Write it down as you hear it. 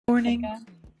morning.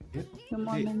 Africa. Yep. Good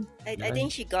morning. I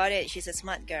think she got it. She's a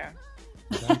smart girl.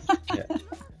 Yeah.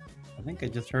 I think I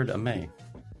just heard Ame.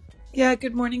 Yeah,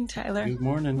 good morning, Tyler. Good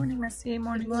morning. Morning, Missy.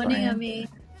 Morning, Good morning, Florian. Ami.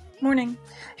 Morning.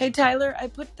 Hey, Tyler, I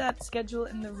put that schedule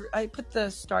I put the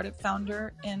Startup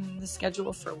Founder in the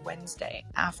schedule for Wednesday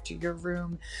after your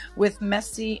room with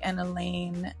Messi and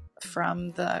Elaine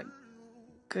from the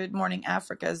Good Morning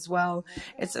Africa as well.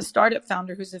 It's a startup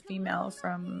founder who's a female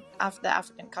from the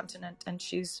African continent, and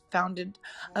she's founded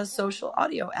a social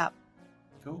audio app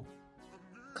Cool.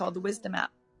 called the Wisdom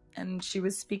app. And she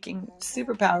was speaking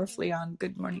super powerfully on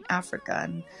Good Morning Africa.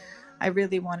 And I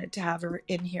really wanted to have her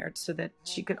in here so that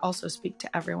she could also speak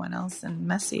to everyone else. And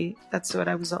Messi, that's what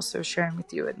I was also sharing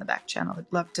with you in the back channel.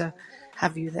 I'd love to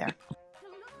have you there.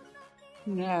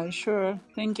 Yeah, sure.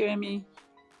 Thank you, Amy.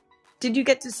 Did you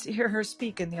get to hear her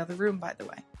speak in the other room, by the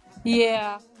way?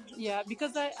 Yeah,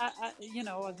 because I as you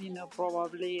know,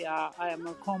 probably I am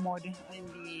a commode in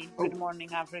the Good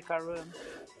Morning Africa room.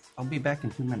 I'll be back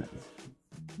in 2 minutes.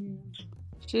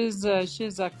 She's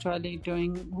actually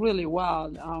doing really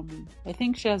well. I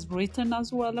think she has written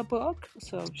as well a book,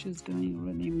 so she's doing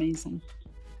really amazing.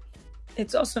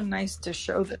 It's also nice to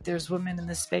show that there's women in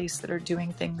the space that are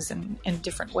doing things in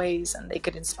different ways and they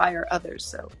could inspire others.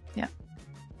 So, yeah.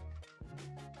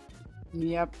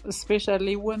 Yep,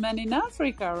 especially women in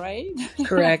Africa, right?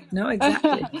 Correct. No,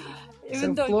 exactly.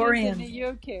 Even so though Florian, she's in the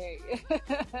UK.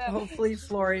 Hopefully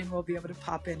Florian will be able to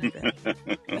pop in a bit.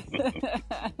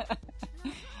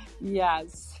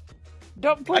 Yes.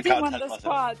 Don't put him on the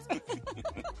spot.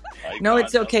 No,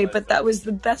 it's okay, but that was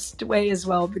the best way as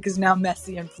well, because now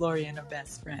Messi and Florian are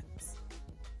best friends.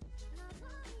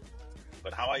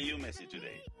 But how are you, Messi,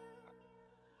 today?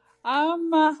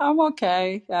 I'm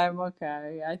okay. I'm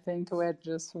okay. I think we're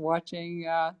just watching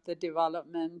the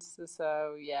developments.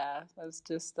 So yeah, it's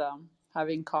just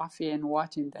having coffee and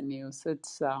watching the news.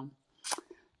 It's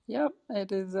yep,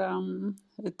 it is.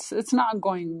 It's not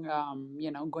going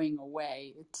going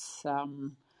away. It's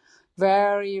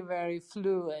very, very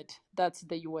fluid. That's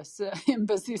the U.S.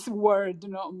 Embassy's word,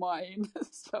 not mine.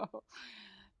 So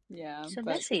yeah. So,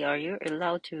 Messi, are you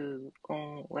allowed to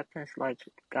own weapons like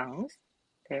guns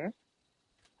there?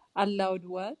 Allowed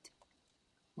what?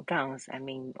 Guns. I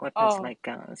mean, weapons like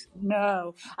guns.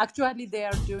 No, actually, they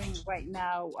are doing right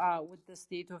now with the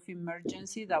state of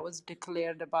emergency that was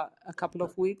declared about a couple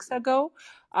of weeks ago.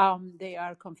 They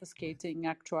are confiscating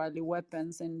actually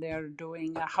weapons, and they are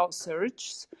doing a house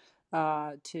search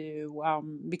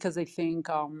because I think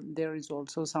there is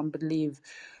also some belief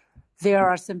there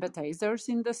are sympathizers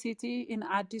in the city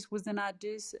within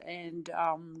Addis, and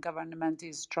government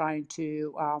is trying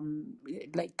to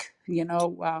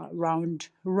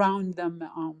round them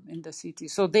in the city.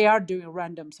 So they are doing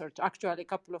random search. Actually, a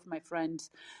couple of my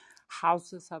friends'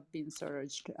 houses have been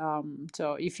searched.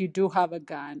 So if you do have a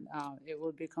gun, it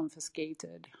will be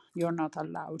confiscated. You're not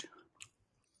allowed.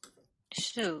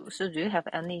 So do you have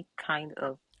any kind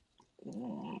of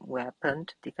weapon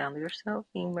to defend yourself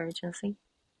in emergency?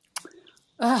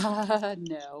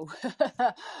 No.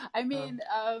 I mean,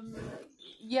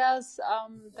 yes,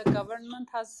 the government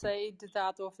has said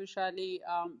that officially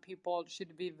people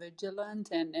should be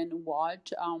vigilant and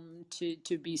watch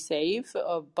to be safe.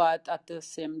 But at the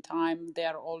same time,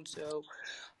 they're also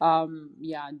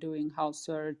doing house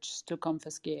search to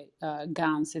confiscate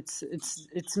guns.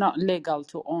 It's not legal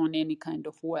to own any kind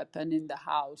of weapon in the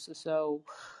house. So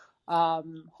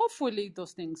hopefully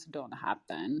those things don't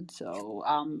happen. So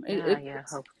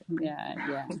hopefully.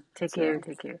 Yeah. Take care.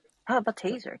 How about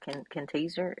taser? Can you have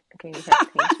taser?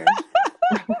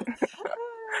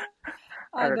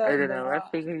 I don't know. I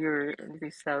figure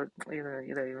the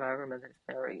environment is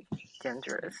very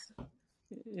dangerous.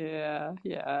 Yeah.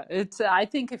 It's. I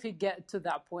think if you get to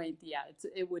that point,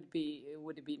 it would be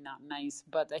not nice.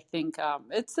 But I think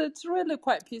it's really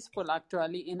quite peaceful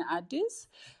actually in Addis.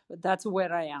 That's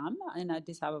where I am, in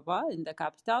Addis Ababa, in the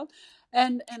capital,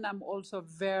 and I'm also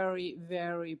very,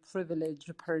 very privileged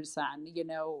person.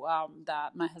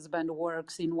 That my husband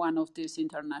works in one of these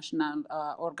international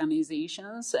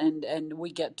organizations, and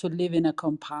we get to live in a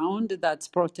compound that's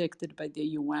protected by the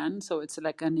UN. So it's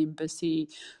like an embassy,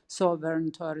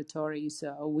 sovereign territory.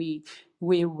 So we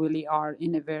really are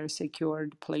in a very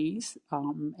secured place,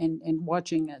 and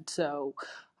watching it. So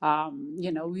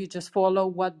we just follow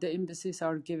what the embassies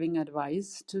are giving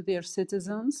advice to their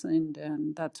citizens, and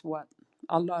that's what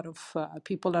a lot of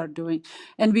people are doing.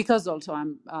 And because also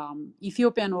I'm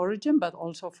Ethiopian origin, but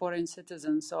also foreign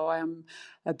citizen, so I'm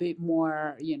a bit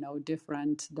more,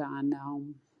 different than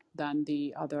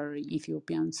the other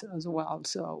Ethiopians as well.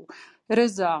 So it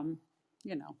is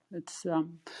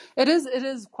it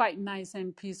is quite nice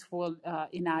and peaceful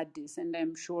in Addis, and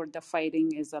I'm sure the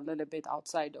fighting is a little bit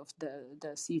outside of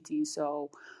the city. So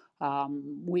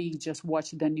we just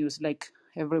watch the news like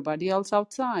everybody else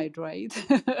outside, right?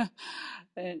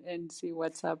 and see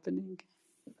what's happening.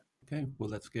 Okay, well,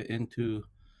 let's get into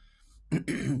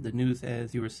the news.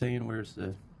 As you were saying, where's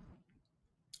the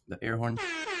air horn?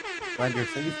 Glad you're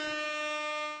safe.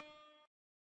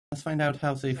 Let's find out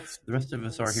how safe the rest of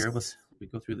us are here. We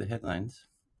go through the headlines.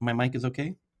 My mic is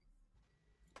okay?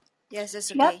 Yes,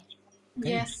 that's Yep. okay. Okay.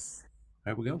 Yes.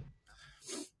 There we go.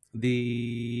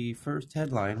 The first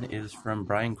headline is from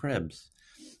Brian Krebs.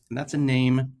 And that's a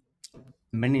name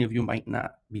many of you might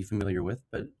not be familiar with,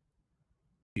 but if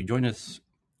you join us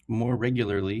more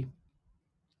regularly,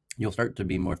 you'll start to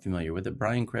be more familiar with it.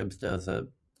 Brian Krebs does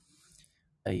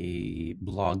a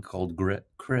blog called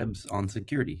Krebs on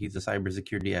Security. He's a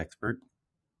cybersecurity expert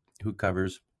who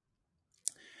covers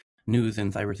news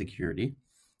in cybersecurity.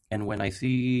 And when I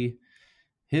see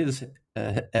his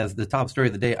as the top story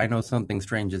of the day, I know something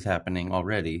strange is happening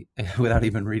already without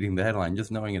even reading the headline,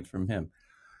 just knowing it from him.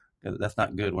 That's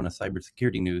not good when a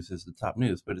cybersecurity news is the top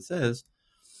news. But it says,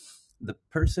 the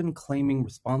person claiming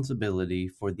responsibility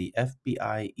for the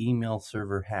FBI email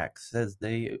server hack says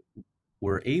they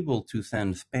were able to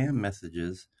send spam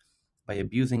messages by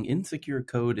abusing insecure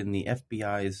code in the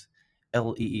FBI's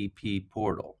LEEP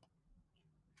portal.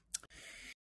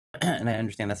 And I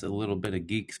understand that's a little bit of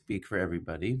geek speak for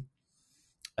everybody,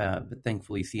 but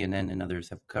thankfully CNN and others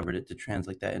have covered it to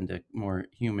translate that into more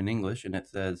human English. And it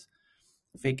says,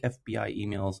 fake FBI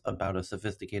emails about a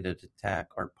sophisticated attack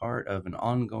are part of an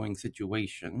ongoing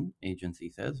situation,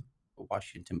 agency says. The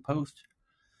Washington Post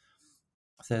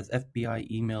says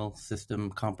FBI email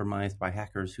system compromised by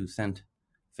hackers who sent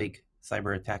fake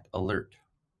cyber attack alert.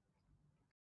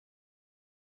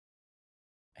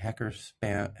 Hacker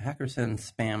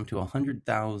sends spam to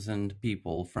 100,000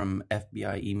 people from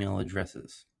FBI email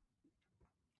addresses.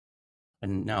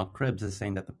 And now Krebs is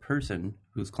saying that the person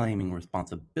who's claiming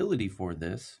responsibility for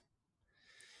this,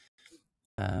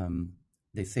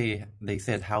 they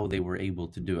said how they were able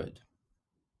to do it.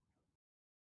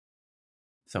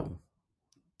 So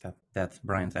that's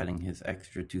Brian's adding his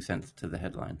extra 2 cents to the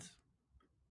headlines.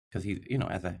 Because he,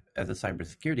 as a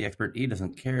cybersecurity expert, he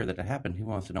doesn't care that it happened. He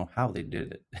wants to know how they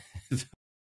did it.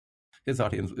 His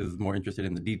audience is more interested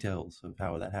in the details of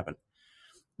how that happened.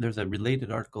 There's a related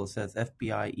article that says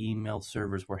FBI email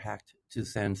servers were hacked to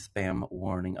send spam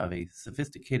warning of a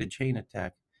sophisticated chain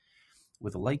attack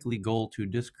with a likely goal to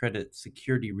discredit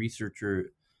security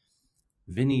researcher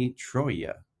Vinny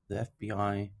Troya. The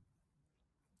FBI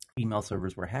email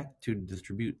servers were hacked to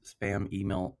distribute spam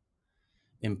email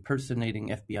impersonating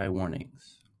FBI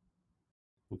warnings.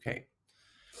 Okay.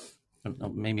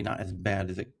 Maybe not as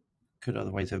bad as it could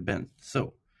otherwise have been.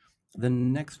 So the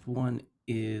next one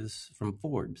is from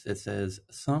Forbes. It says,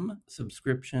 some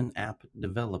subscription app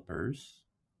developers,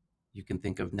 you can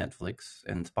think of Netflix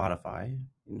and Spotify,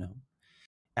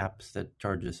 apps that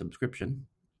charge a subscription.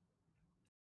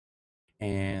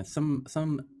 And some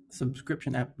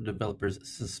subscription app developers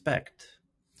suspect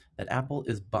that Apple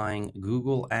is buying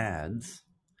Google ads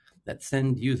that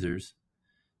send users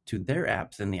to their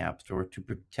apps in the App Store to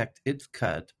protect its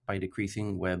cut by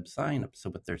decreasing web signups. So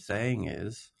what they're saying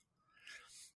is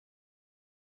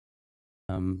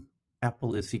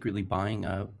Apple is secretly buying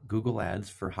up Google ads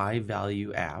for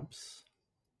high-value apps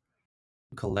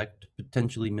to collect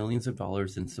potentially millions of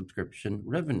dollars in subscription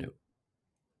revenue.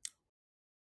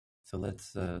 So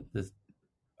let's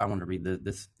I want to read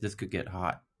this. This could get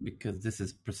hot because this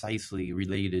is precisely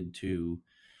related to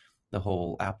the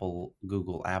whole Apple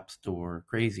Google App Store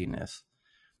craziness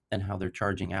and how they're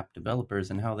charging app developers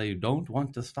and how they don't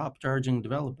want to stop charging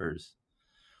developers.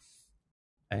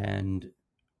 And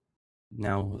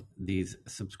now these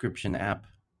subscription app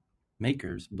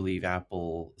makers believe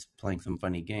Apple is playing some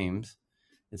funny games.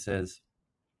 It says,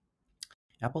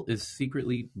 Apple is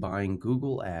secretly buying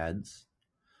Google ads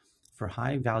for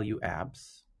high-value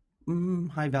apps.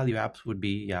 High-value apps would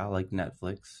be, like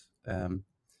Netflix,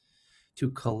 to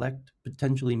collect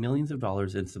potentially millions of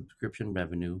dollars in subscription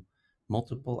revenue.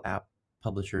 Multiple app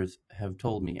publishers have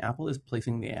told me Apple is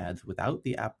placing the ads without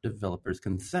the app developer's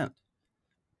consent.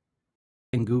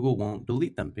 And Google won't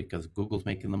delete them because Google's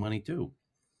making the money too.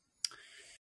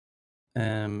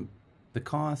 The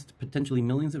cost, potentially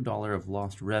millions of dollars of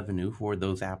lost revenue for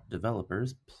those app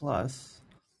developers, plus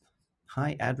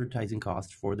high advertising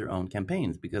costs for their own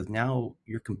campaigns, because now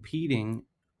you're competing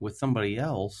with somebody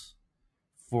else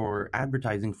for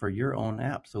advertising for your own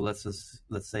app. So let's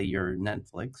say you're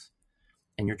Netflix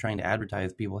and you're trying to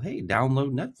advertise people, hey,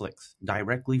 download Netflix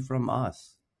directly from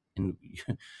us, and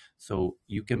so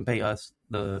you can pay us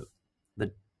the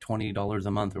 $20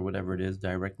 a month or whatever it is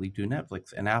directly to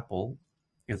Netflix. And Apple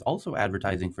is also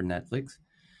advertising for Netflix,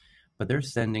 but they're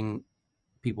sending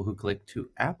people who click to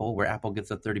Apple, where Apple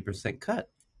gets a 30% cut.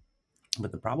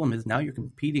 But the problem is now you're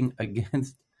competing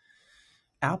against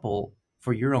Apple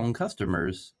for your own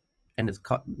customers, and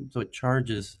so it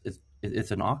charges.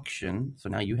 It's an auction, so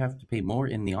now you have to pay more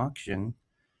in the auction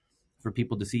for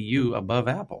people to see you above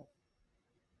Apple.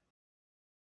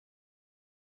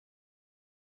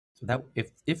 So that,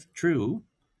 if true,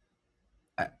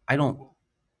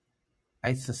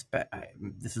 I suspect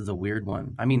this is a weird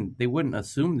one. I mean, they wouldn't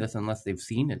assume this unless they've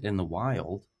seen it in the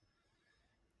wild,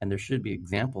 and there should be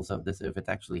examples of this if it's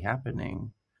actually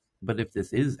happening. But if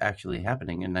this is actually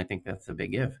happening, and I think that's a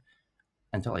big if,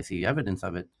 until I see evidence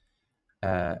of it,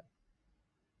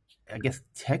 I guess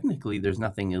technically there's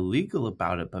nothing illegal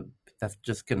about it, but that's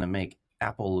just going to make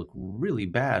Apple look really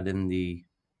bad in the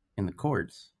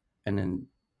courts and then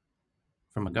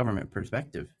from a government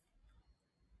perspective.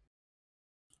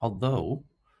 Although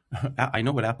I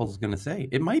know what Apple's going to say.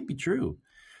 It might be true,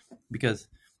 because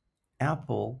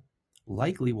Apple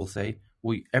likely will say,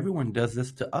 well, everyone does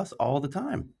this to us all the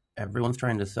time. Everyone's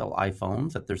trying to sell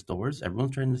iPhones at their stores.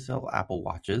 Everyone's trying to sell Apple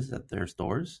Watches at their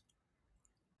stores.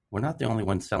 We're not the only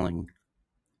ones selling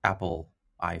Apple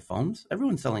iPhones.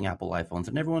 Everyone's selling Apple iPhones,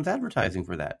 and everyone's advertising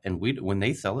for that. And when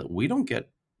they sell it, we don't get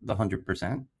the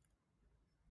 100%.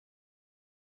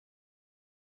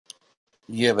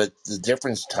 Yeah, but the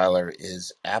difference, Tyler,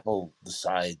 is Apple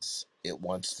decides it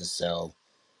wants to sell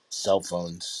cell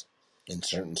phones in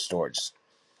certain stores.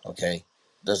 Okay,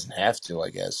 doesn't have to, I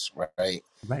guess, right? Right,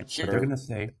 but they're Here, going to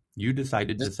say you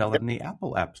decided to sell it in the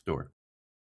Apple App Store.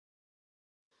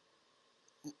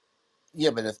 yeah,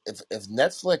 but if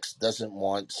Netflix doesn't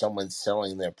want someone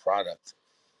selling their product,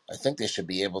 I think they should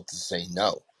be able to say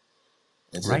no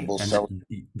and say Right, we'll and sell.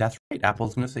 that's right.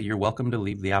 Apple's going to say you're welcome to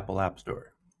leave the Apple App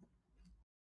Store.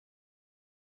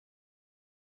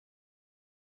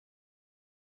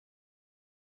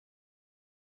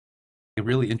 A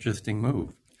really interesting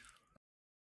move.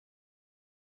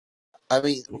 I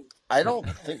mean, I don't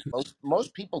think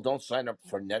most people don't sign up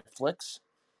for Netflix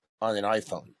on an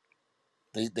iPhone.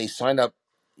 They sign up,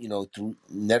 through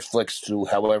Netflix through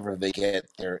however they get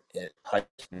their high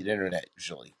speed internet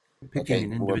usually. Picking Okay,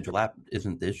 an individual app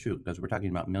isn't the issue, because we're talking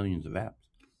about millions of apps.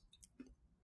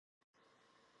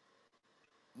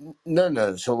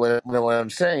 no. So what I'm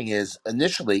saying is,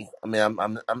 initially, I mean,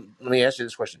 I'm let me ask you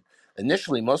this question.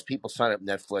 Initially, most people sign up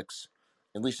Netflix,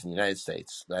 at least in the United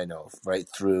States, that I know of, right,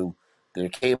 through their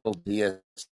cable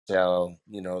DSL,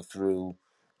 through,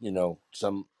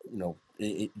 some,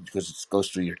 because it goes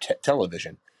through your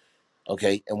television.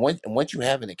 Okay, and once you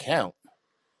have an account,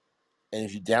 and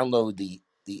if you download the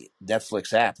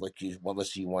Netflix app, let's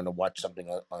say you want to watch something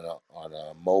on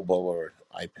a mobile or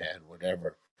iPad,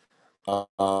 whatever,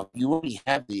 you already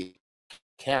have the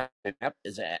account. And app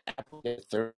is an Apple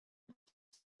third,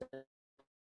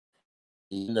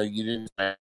 even though you didn't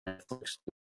sign up Netflix,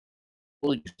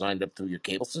 you signed up through your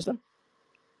cable system.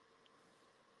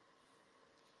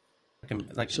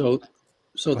 So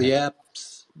Go the ahead.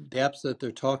 apps that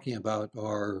they're talking about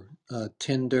are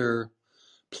Tinder,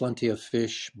 Plenty of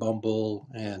Fish, Bumble,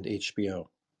 and HBO.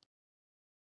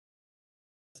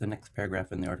 The next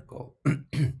paragraph in the article.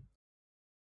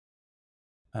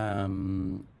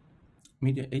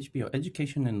 Media HBO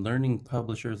education and learning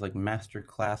publishers like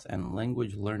Masterclass and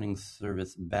language learning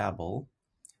service Babbel.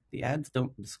 The ads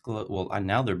don't disclose. Well,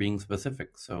 now they're being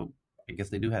specific, so I guess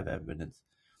they do have evidence.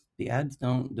 The ads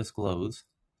don't disclose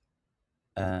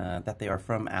that they are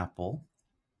from Apple,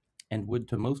 and would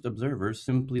to most observers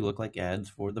simply look like ads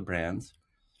for the brands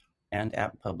and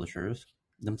app publishers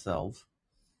themselves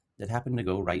that happen to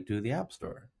go right to the App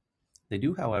Store. They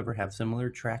do, however, have similar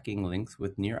tracking links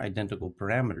with near identical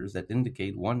parameters that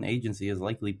indicate one agency is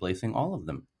likely placing all of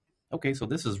them. Okay, so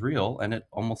this is real, and it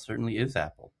almost certainly is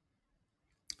Apple.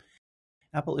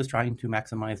 Apple is trying to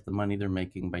maximize the money they're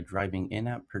making by driving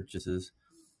in-app purchases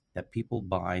that people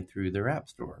buy through their App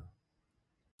Store.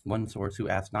 One source who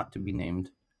asked not to be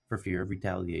named for fear of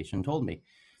retaliation told me,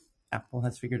 Apple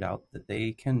has figured out that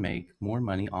they can make more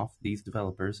money off these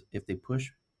developers if they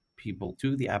push people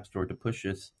to the App Store to push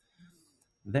us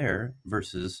there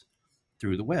versus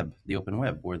through the web, the open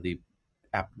web, where the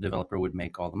app developer would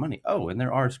make all the money. Oh, and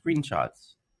there are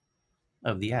screenshots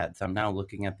of the ads. I'm now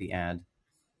looking at the ad.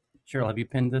 Cheryl, have you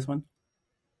pinned this one?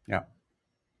 Yeah.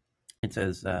 It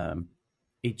says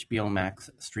HBO Max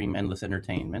stream endless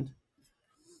entertainment.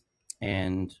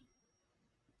 And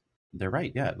they're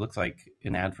right. Yeah, it looks like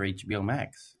an ad for HBO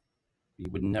Max. You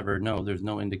would never know. There's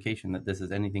no indication that this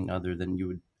is anything other than you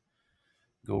would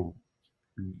go.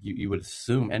 You would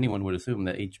assume, anyone would assume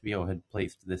that HBO had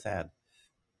placed this ad.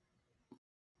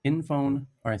 iPhone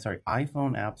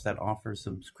apps that offer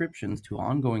subscriptions to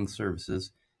ongoing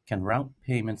services can route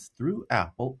payments through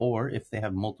Apple, or if they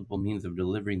have multiple means of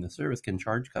delivering the service, can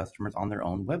charge customers on their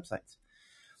own websites.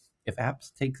 If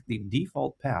apps take the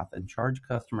default path and charge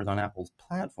customers on Apple's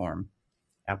platform,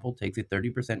 Apple takes a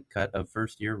 30% cut of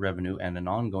first-year revenue and an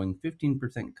ongoing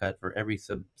 15% cut for every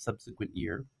subsequent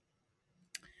year.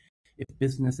 If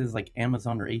businesses like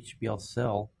Amazon or HBO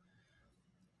sell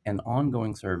an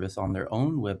ongoing service on their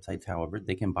own websites, however,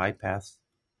 they can bypass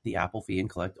the Apple fee and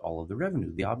collect all of the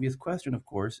revenue. The obvious question, of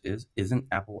course, is, isn't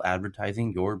Apple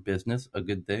advertising your business a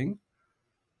good thing?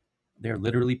 They're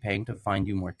literally paying to find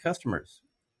you more customers.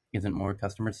 Isn't more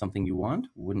customers something you want?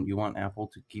 Wouldn't you want Apple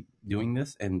to keep doing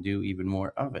this and do even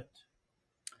more of it?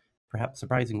 Perhaps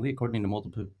surprisingly, according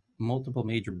to multiple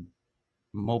major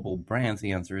mobile brands,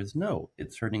 the answer is no.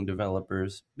 It's hurting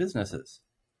developers' businesses.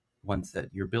 One said,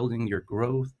 you're building your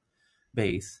growth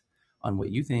base on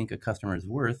what you think a customer is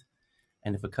worth,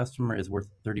 and if a customer is worth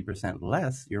 30%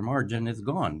 less, your margin is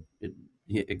gone.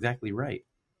 Exactly right.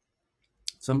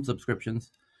 Some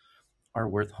subscriptions are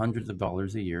worth hundreds of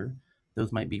dollars a year.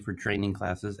 Those might be for training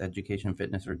classes, education,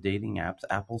 fitness, or dating apps.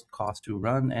 Apple's cost to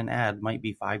run an ad might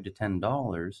be $5 to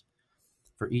 $10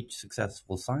 for each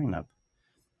successful sign-up,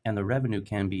 and the revenue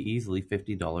can be easily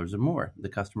 $50 or more. The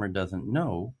customer doesn't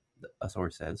know, a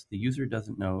source says, the user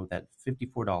doesn't know that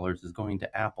 $54 is going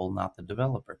to Apple, not the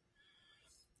developer.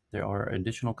 There are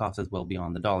additional costs as well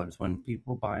beyond the dollars. When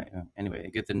people buy, anyway,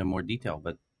 it gets into more detail,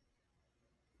 but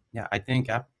yeah, I think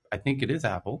it is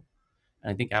Apple.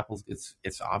 And I think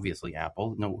it's obviously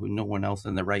Apple. No one else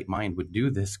in their right mind would do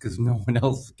this, because no one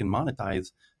else can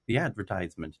monetize the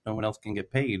advertisement. No one else can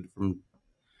get paid from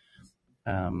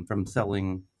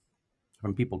selling,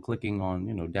 from people clicking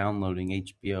on, downloading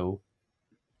HBO.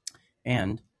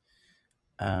 And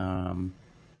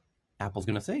Apple's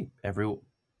going to say,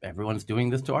 everyone's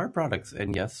doing this to our products,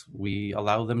 and yes, we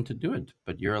allow them to do it,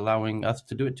 but you're allowing us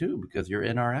to do it too, because you're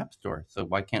in our app store. So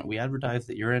why can't we advertise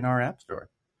that you're in our app store?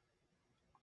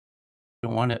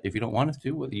 If you don't want us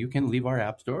to, well, you can leave our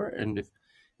app store, and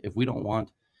if we don't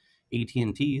want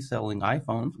AT&T selling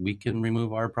iPhones, we can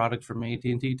remove our product from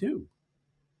AT&T too.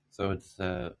 So it's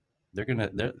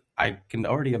I can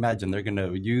already imagine they're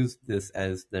gonna use this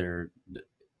as their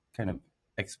kind of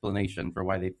explanation for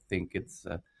why they think it's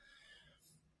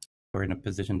we're in a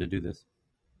position to do this.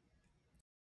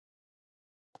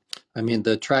 I mean,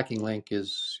 the tracking link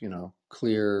is,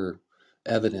 clear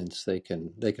evidence. They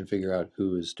can figure out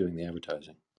who is doing the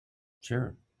advertising.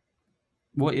 Sure.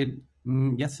 Well,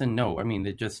 yes and no. I mean,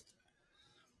 it just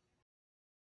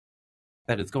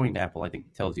that it's going to Apple, I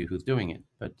think, tells you who's doing it.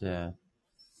 But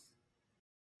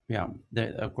yeah,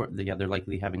 of course, they're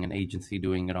likely having an agency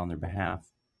doing it on their behalf,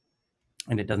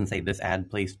 and it doesn't say this ad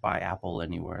placed by Apple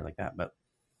anywhere like that. But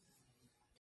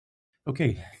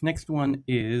okay, next one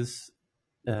is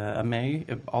May,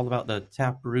 all about the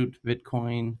Taproot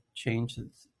Bitcoin change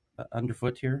that's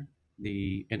underfoot here.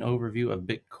 An overview of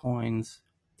Bitcoin's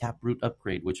Taproot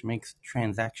upgrade, which makes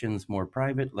transactions more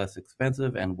private, less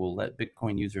expensive, and will let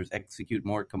Bitcoin users execute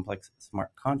more complex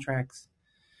smart contracts.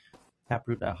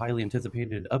 Taproot, a highly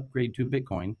anticipated upgrade to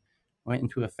Bitcoin, went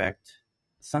into effect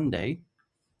Sunday,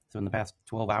 so in the past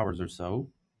 12 hours or so.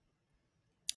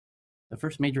 The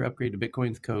first major upgrade to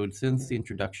Bitcoin's code since the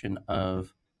introduction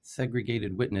of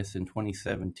segregated witness in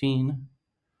 2017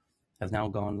 has now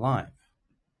gone live.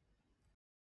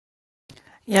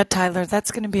 Yeah, Tyler,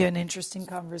 that's going to be an interesting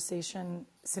conversation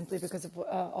simply because of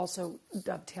also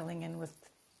dovetailing in with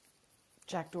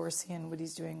Jack Dorsey and what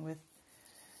he's doing with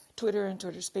Twitter and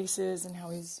Twitter Spaces, and how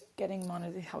he's getting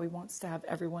monitored, how he wants to have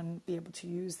everyone be able to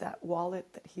use that wallet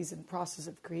that he's in the process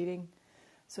of creating.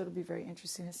 So it'll be very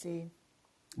interesting to see.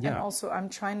 Yeah. And also, I'm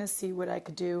trying to see what I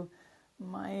could do.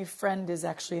 My friend is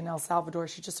actually in El Salvador.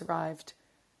 She just arrived.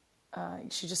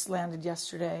 She just landed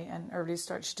yesterday and already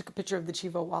started. She took a picture of the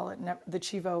Chivo wallet, the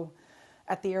Chivo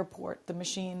at the airport, the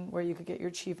machine where you could get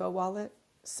your Chivo wallet.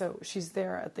 So she's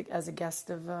there as a guest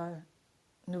of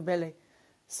Nubele.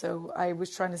 So I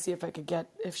was trying to see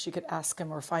if she could ask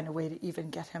him or find a way to even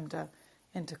get him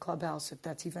into Clubhouse, if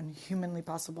that's even humanly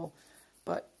possible.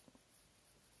 But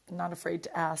I'm not afraid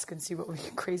to ask and see what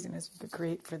craziness we could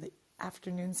create for the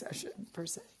afternoon session, per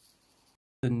se.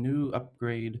 The new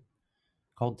upgrade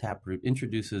called Taproot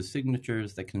introduces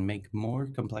signatures that can make more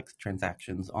complex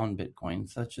transactions on Bitcoin,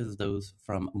 such as those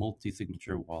from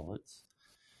multi-signature wallets,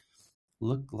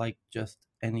 look like just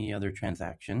any other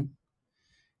transaction.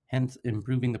 hence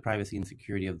improving the privacy and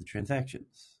security of the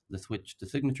transactions. The switch to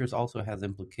signatures also has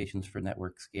implications for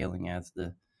network scaling as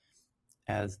the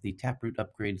Taproot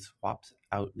upgrade swaps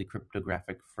out the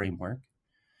cryptographic framework.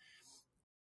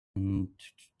 And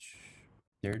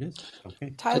there it is.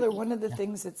 Okay. Tyler, one of the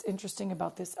things that's interesting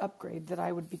about this upgrade that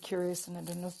I would be curious, and I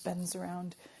don't know if Ben's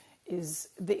around, is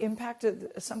the impact of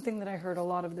something that I heard a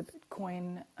lot of the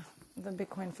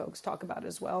Bitcoin folks talk about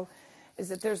as well, is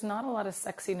that there's not a lot of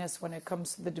sexiness when it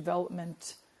comes to the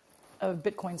development of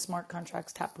Bitcoin smart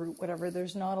contracts, Taproot, whatever.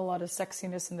 There's not a lot of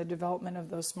sexiness in the development of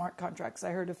those smart contracts.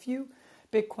 I heard a few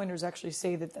Bitcoiners actually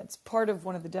say that that's part of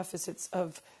one of the deficits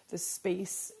of the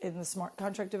space in the smart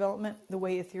contract development. The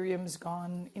way Ethereum's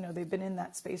gone, they've been in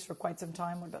that space for quite some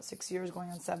time, about 6 years, going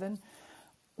on 7.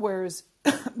 Whereas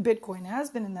Bitcoin has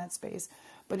been in that space,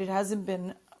 but it hasn't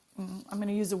been, I'm going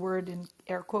to use a word in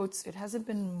air quotes, it hasn't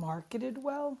been marketed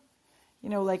well.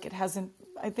 It hasn't,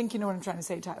 I think you know what I'm trying to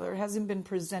say, Tyler. It hasn't been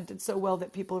presented so well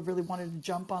that people have really wanted to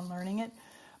jump on learning it.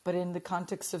 But in the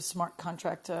context of smart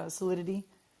contract Solidity,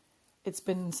 it's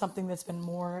been something that's been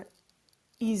more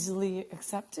easily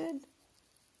accepted.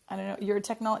 I don't know.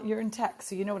 You're in tech,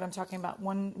 so you know what I'm talking about.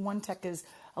 One tech is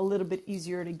a little bit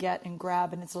easier to get and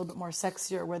grab, and it's a little bit more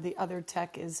sexier. Where the other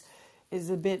tech is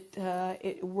a bit.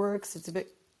 It works. It's a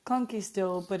bit clunky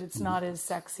still, but it's not as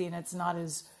sexy and it's not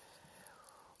as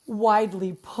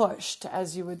widely pushed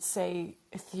as you would say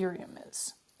Ethereum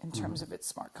is in terms of its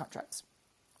smart contracts.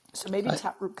 So maybe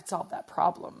Taproot could solve that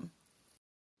problem.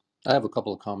 I have a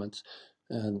couple of comments,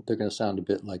 and they're going to sound a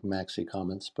bit like maxi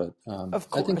comments, but Of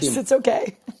course, I think it's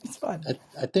okay. It's fun.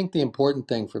 I think the important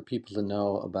thing for people to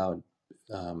know about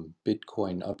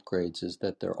Bitcoin upgrades is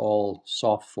that they're all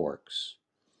soft forks.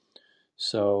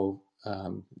 So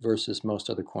versus most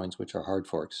other coins, which are hard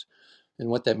forks. And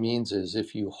what that means is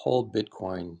if you hold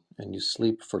Bitcoin and you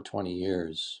sleep for 20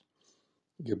 years,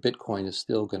 your Bitcoin is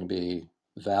still going to be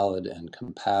valid and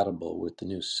compatible with the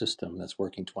new system that's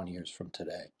working 20 years from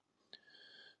today.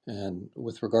 And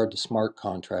with regard to smart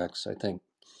contracts, I think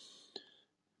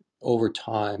over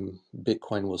time,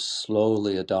 Bitcoin will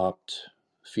slowly adopt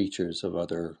features of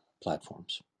other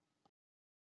platforms.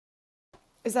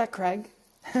 Is that Craig?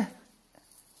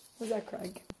 Was that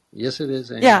Craig? Yes, it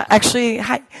is. Amy. Yeah, actually,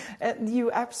 hi. You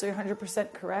absolutely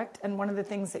 100% correct. And one of the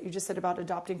things that you just said about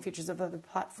adopting features of other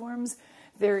platforms,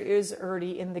 there is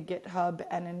already in the GitHub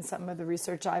and in some of the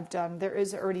research I've done, there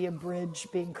is already a bridge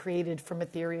being created from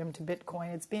Ethereum to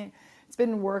Bitcoin. It's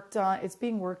been worked on. It's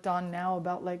being worked on now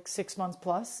about like 6 months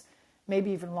plus,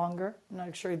 maybe even longer. I'm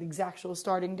not sure the exact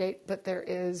starting date, but there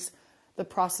is the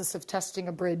process of testing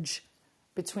a bridge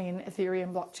between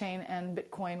Ethereum blockchain and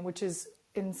Bitcoin, which is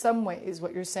in some ways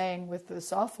what you're saying with the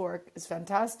soft fork is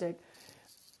fantastic,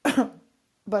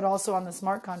 but also on the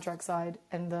smart contract side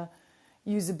and the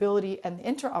usability and the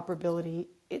interoperability,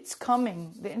 it's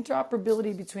coming. The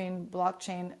interoperability between the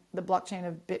blockchain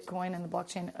of Bitcoin and the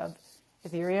blockchain of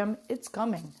Ethereum, it's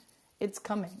coming. It's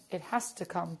coming. It has to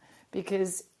come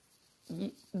because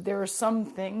there are some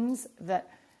things that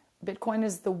Bitcoin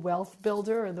is the wealth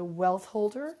builder or the wealth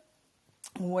holder,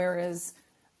 whereas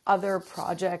other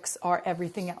projects are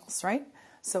everything else, right?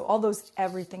 So all those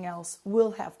everything else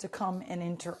will have to come and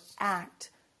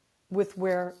interact with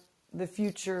where the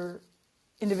future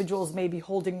individuals may be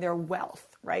holding their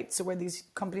wealth, right? So where these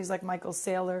companies like Michael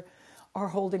Saylor are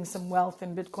holding some wealth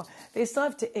in Bitcoin, they still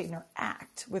have to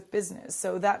interact with business.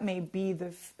 So that may be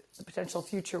the potential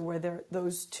future where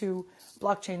those two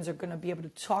blockchains are going to be able to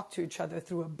talk to each other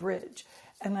through a bridge.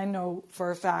 And I know for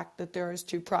a fact that there's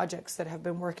 2 projects that have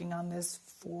been working on this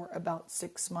for about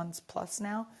 6 months plus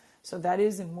now. So that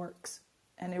is in works.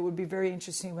 And it would be very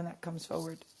interesting when that comes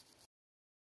forward.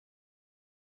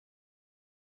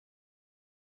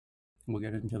 We'll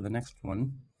get into the next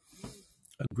one.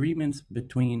 Agreements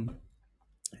between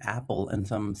Apple and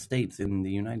some states in the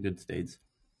United States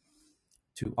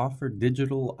to offer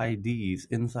digital IDs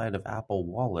inside of Apple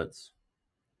wallets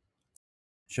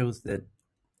shows that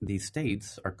the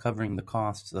states are covering the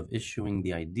costs of issuing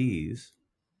the IDs.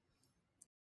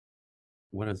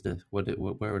 Where is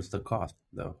the cost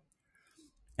though?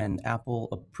 And Apple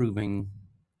approving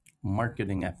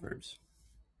marketing efforts.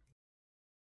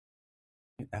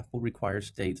 Apple requires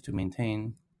states to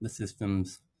maintain the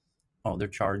systems. Oh, they're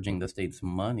charging the states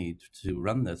money to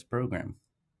run this program.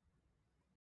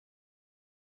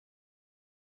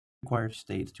 Requires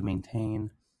states to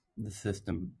maintain the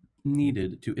system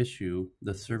needed to issue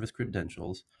the service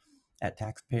credentials at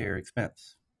taxpayer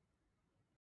expense,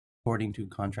 according to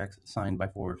contracts signed by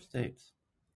 4 states.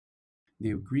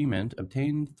 The agreement,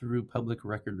 obtained through public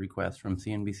record requests from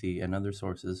CNBC and other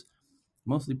sources,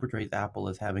 mostly portrays Apple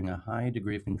as having a high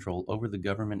degree of control over the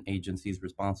government agencies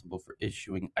responsible for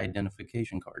issuing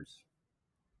identification cards.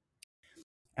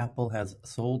 Apple has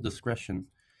sole discretion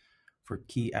for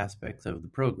key aspects of the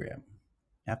program.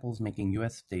 Apple's making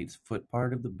U.S. states foot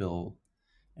part of the bill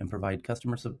and provide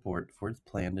customer support for its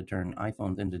plan to turn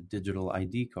iPhones into digital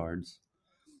ID cards,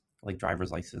 like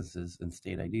driver's licenses and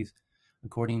state IDs.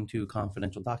 According to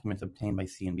confidential documents obtained by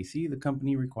CNBC, the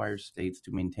company requires states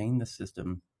to maintain the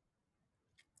system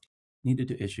needed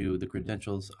to issue the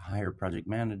credentials, hire project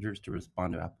managers to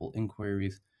respond to Apple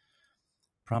inquiries,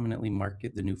 prominently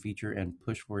market the new feature, and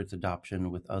push for its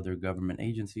adoption with other government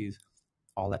agencies,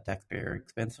 all at taxpayer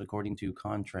expense, according to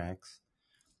contracts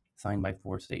signed by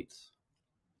 4 states.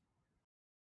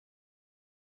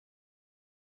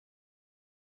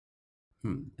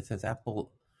 It says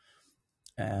Apple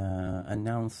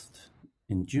announced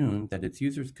in June that its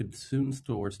users could soon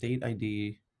store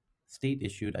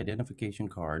state-issued identification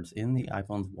cards in the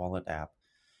iPhone's Wallet app,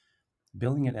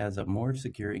 billing it as a more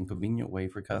secure and convenient way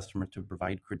for customers to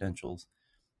provide credentials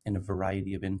in a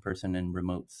variety of in-person and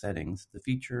remote settings. The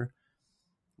feature,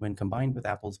 when combined with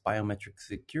Apple's biometric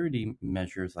security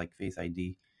measures like Face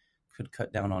ID, could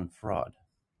cut down on fraud.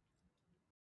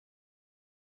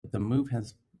 The move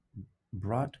has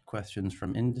brought questions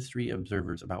from industry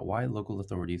observers about why local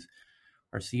authorities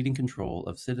are ceding control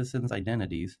of citizens'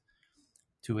 identities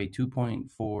to a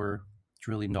 $2.4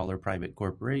 trillion private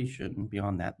corporation.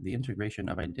 Beyond that, the integration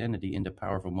of identity into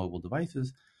powerful mobile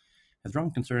devices has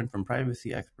drawn concern from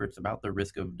privacy experts about the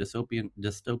risk of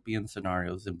dystopian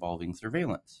scenarios involving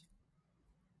surveillance.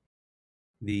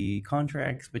 The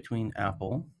contracts between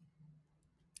Apple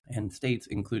and states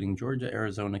including Georgia,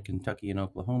 Arizona, Kentucky, and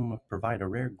Oklahoma provide a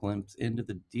rare glimpse into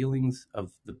the dealings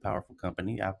of the powerful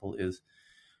company. Apple is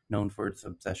known for its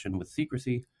obsession with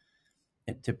secrecy.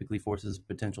 It typically forces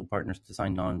potential partners to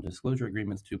sign non-disclosure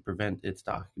agreements to prevent its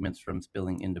documents from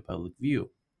spilling into public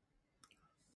view.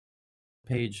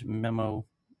 Page memo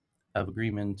of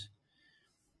agreement,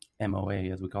 MOA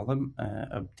as we call them,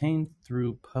 obtained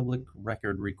through public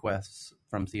record requests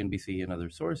from CNBC and other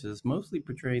sources, mostly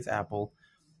portrays Apple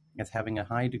as having a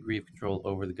high degree of control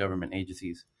over the government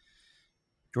agencies.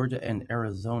 Georgia and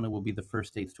Arizona will be the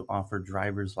first states to offer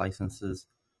driver's licenses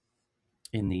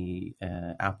in the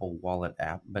Apple Wallet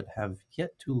app, but have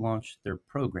yet to launch their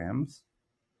programs.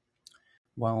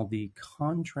 While the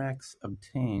contracts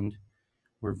obtained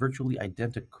were virtually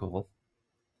identical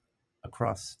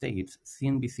across states,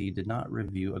 CNBC did not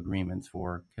review agreements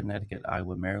for Connecticut,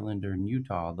 Iowa, Maryland, or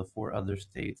Utah, the 4 other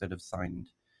states that have signed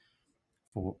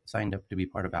up to be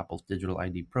part of Apple's digital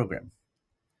ID program.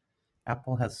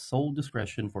 Apple has sole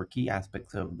discretion for key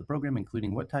aspects of the program,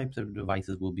 including what types of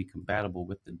devices will be compatible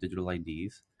with the digital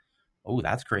IDs. Oh,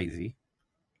 that's crazy.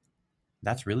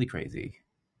 That's really crazy.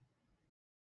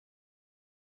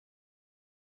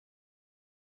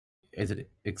 Is it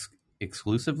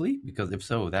exclusively? Because if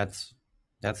so, that's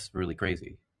really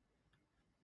crazy.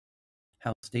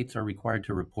 How states are required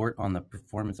to report on the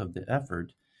performance of the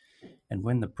effort, and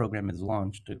when the program is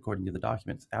launched, according to the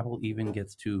documents, Apple even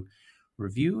gets to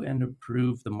review and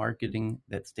approve the marketing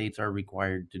that states are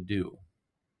required to do.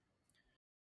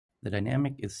 The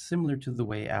dynamic is similar to the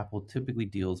way Apple typically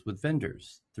deals with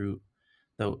vendors,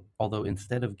 although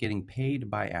instead of getting paid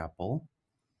by Apple,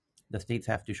 the states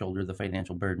have to shoulder the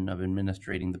financial burden of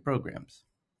administrating the programs.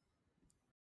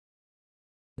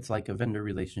 It's like a vendor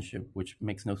relationship, which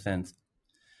makes no sense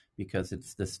because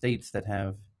it's the states that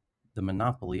have the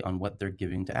monopoly on what they're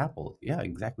giving to Apple. Yeah,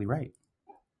 exactly right.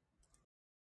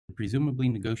 Presumably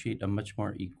negotiate a much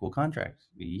more equal contract.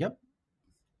 Yep.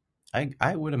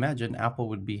 I would imagine Apple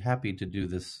would be happy to do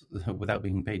this without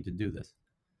being paid to do this.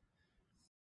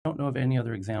 I don't know of any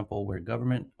other example where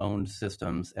government-owned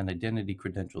systems and identity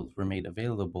credentials were made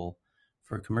available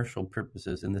for commercial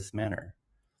purposes in this manner.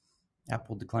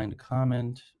 Apple declined to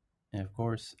comment, and of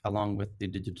course, along with the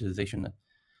digitization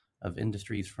of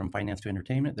industries from finance to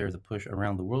entertainment, there's a push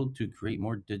around the world to create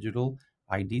more digital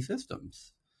ID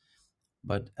systems.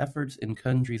 But efforts in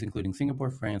countries including Singapore,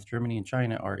 France, Germany, and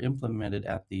China are implemented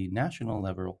at the national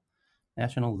level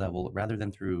rather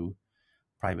than through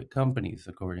private companies,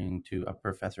 according to a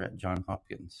professor at Johns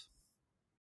Hopkins.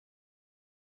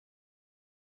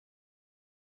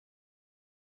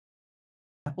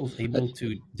 Apple's able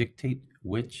to dictate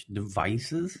which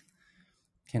devices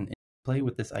can play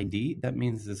with this ID. That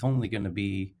means it's only going to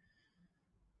be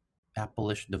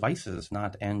Apple-ish devices,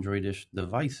 not Android-ish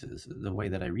devices, the way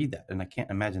that I read that. And I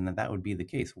can't imagine that would be the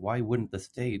case. Why wouldn't the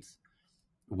states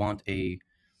want a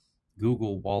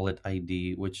Google Wallet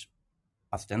ID, which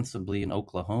ostensibly in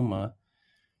Oklahoma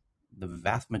the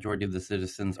vast majority of the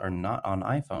citizens are not on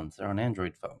iPhones; they're on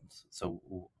Android phones. So,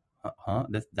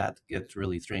 that gets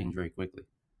really strange very quickly.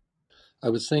 I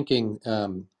was thinking,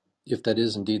 if that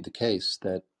is indeed the case,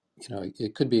 that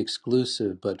it could be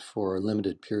exclusive, but for a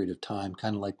limited period of time,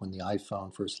 kind of like when the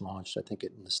iPhone first launched. I think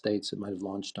in the States it might have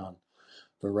launched on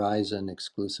Verizon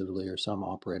exclusively or some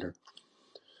operator.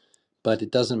 But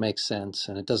it doesn't make sense,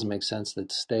 and it doesn't make sense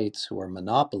that states who are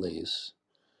monopolies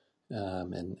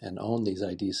and own these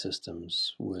ID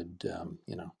systems would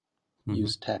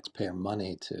use taxpayer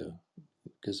money to,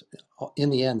 because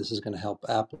in the end this is going to help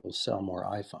Apple sell more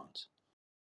iPhones.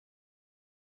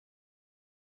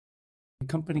 A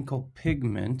company called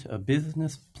Pigment, a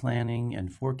business planning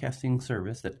and forecasting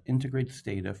service that integrates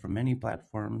data from many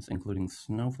platforms, including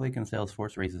Snowflake and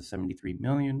Salesforce, raises $73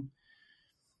 million.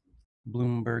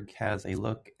 Bloomberg has a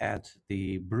look at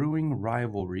the brewing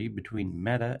rivalry between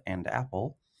Meta and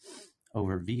Apple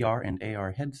over VR and AR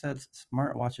headsets,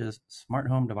 smartwatches, smart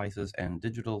home devices, and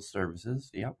digital services.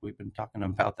 Yep, we've been talking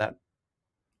about that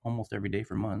almost every day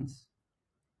for months.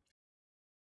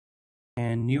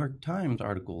 And New York Times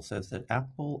article says that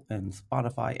Apple and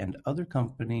Spotify and other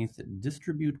companies that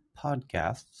distribute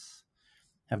podcasts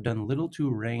have done little to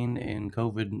rein in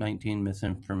COVID-19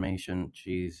 misinformation.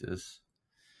 Jesus.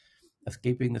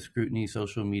 Escaping the scrutiny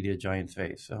social media giants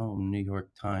face. Oh, New York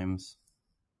Times.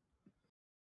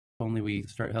 If only we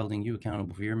start holding you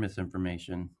accountable for your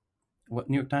misinformation. What,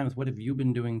 New York Times, what have you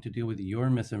been doing to deal with your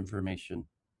misinformation?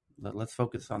 Let's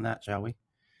focus on that, shall we?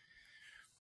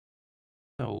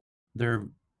 So they're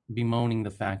bemoaning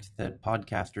the fact that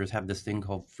podcasters have this thing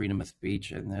called freedom of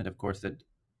speech, and that, of course, it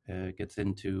gets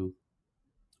into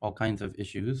all kinds of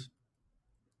issues.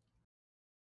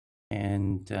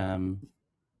 And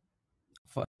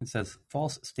it says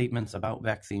false statements about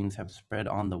vaccines have spread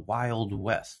on the wild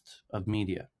west of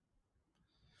media.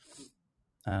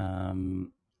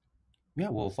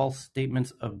 False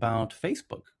statements about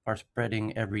Facebook are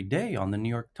spreading every day on the New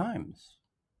York Times.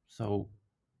 So,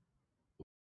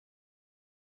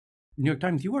 New York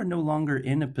Times, you are no longer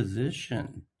in a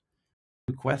position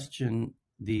to question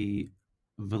the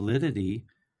validity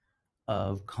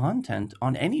of content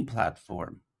on any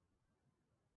platform.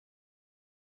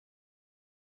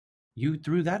 You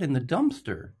threw that in the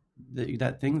dumpster.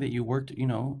 That thing that you worked,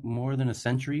 more than a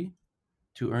century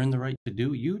to earn the right to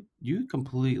do, you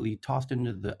completely tossed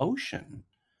into the ocean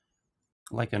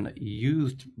like a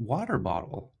used water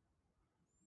bottle.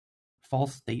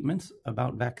 False statements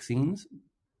about vaccines?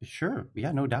 Sure.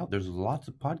 Yeah, no doubt. There's lots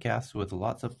of podcasts with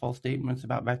lots of false statements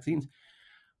about vaccines.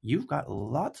 You've got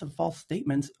lots of false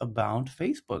statements about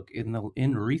Facebook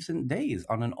in recent days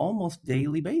on an almost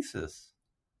daily basis.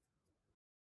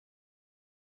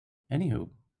 Anywho,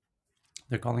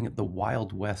 they're calling it the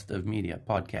Wild West of media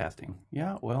podcasting.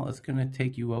 Yeah, well, it's going to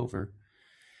take you over.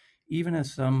 Even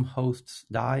as some hosts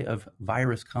die of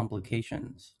virus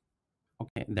complications.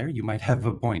 Okay, there you might have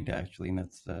a point, actually, and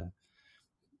that's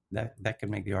that could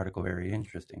make the article very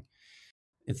interesting.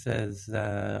 It says,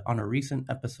 on a recent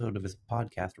episode of his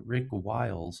podcast, Rick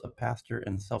Wiles, a pastor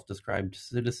and self-described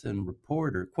citizen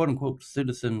reporter, quote-unquote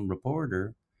citizen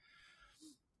reporter,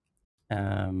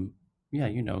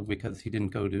 because he didn't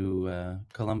go to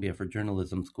Columbia for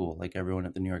journalism school like everyone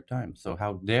at the New York Times. So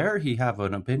how dare he have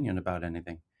an opinion about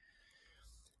anything?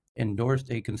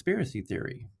 Endorsed a conspiracy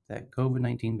theory that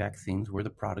COVID-19 vaccines were the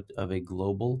product of a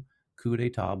global coup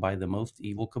d'etat by the most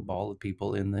evil cabal of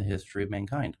people in the history of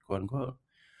mankind, quote unquote.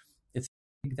 It's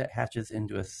a egg that hatches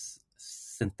into a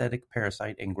synthetic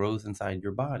parasite and grows inside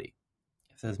your body,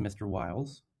 says Mr.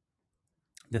 Wiles.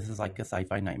 This is like a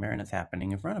sci-fi nightmare, and it's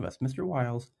happening in front of us. Mr.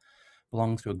 Wiles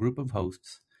belongs to a group of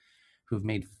hosts who've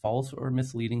made false or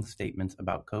misleading statements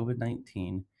about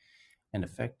COVID-19 and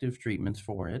effective treatments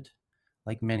for it.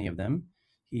 Like many of them,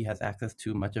 he has access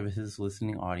to much of his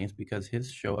listening audience because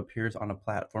his show appears on a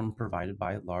platform provided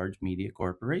by a large media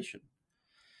corporation.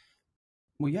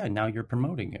 Well, yeah, now you're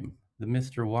promoting him. The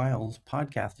Mr. Wiles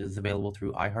podcast is available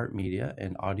through iHeartMedia,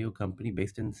 an audio company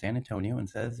based in San Antonio, and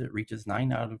says it reaches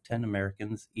 9 out of 10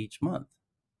 Americans each month.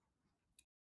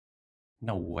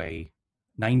 No way.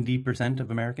 90%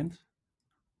 of Americans?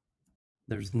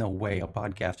 There's no way a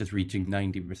podcast is reaching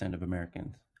 90% of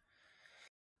Americans.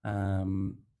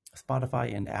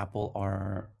 Spotify and Apple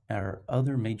are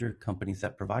other major companies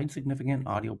that provide significant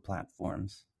audio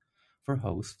platforms for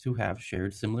hosts who have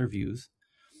shared similar views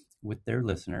with their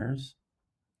listeners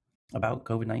about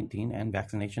COVID-19 and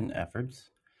vaccination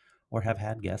efforts, or have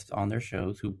had guests on their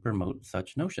shows who promote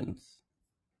such notions.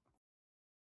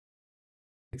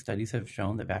 Studies have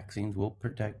shown that vaccines will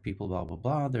protect people, blah, blah,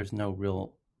 blah. There's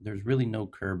really no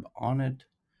curb on it.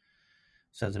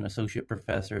 says an associate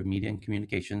professor of media and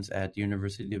communications at the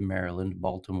University of Maryland,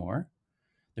 Baltimore.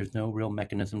 There's no real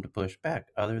mechanism to push back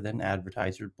other than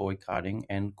advertisers boycotting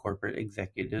and corporate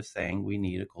executives saying we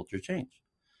need a culture change.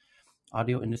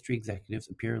 Audio industry executives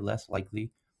appear less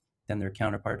likely than their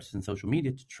counterparts in social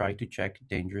media to try to check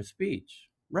dangerous speech.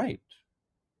 Right.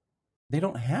 They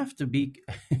don't have to be.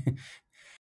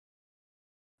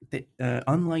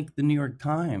 Unlike the New York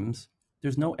Times,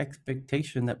 there's no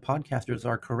expectation that podcasters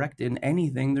are correct in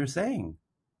anything they're saying.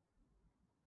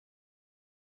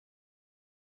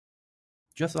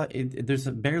 Just like there's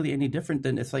barely any different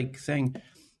than it's like saying,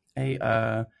 hey,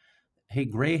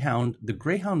 Greyhound, the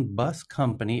Greyhound bus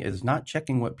company is not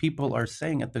checking what people are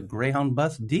saying at the Greyhound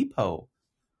bus depot.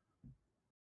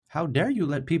 How dare you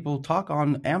let people talk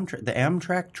on Amtrak, the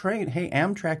Amtrak train? Hey,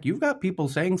 Amtrak, you've got people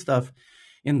saying stuff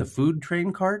in the food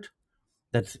train cart.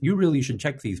 You really should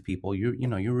check these people. You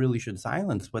really should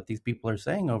silence what these people are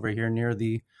saying over here near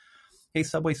the, hey,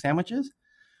 Subway sandwiches.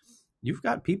 You've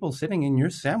got people sitting in your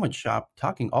sandwich shop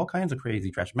talking all kinds of crazy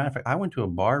trash. Matter of fact, I went to a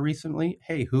bar recently.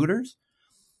 Hey, Hooters.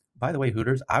 By the way,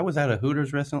 Hooters, I was at a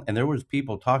Hooters restaurant and there was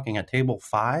people talking at table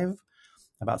 5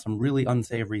 about some really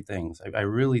unsavory things. I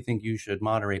really think you should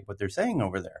moderate what they're saying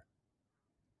over there.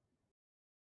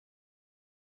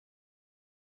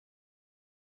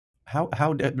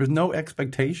 How there's no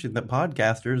expectation that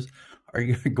podcasters are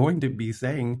going to be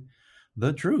saying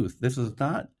the truth. This is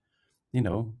not,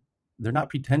 they're not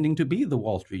pretending to be the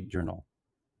Wall Street Journal.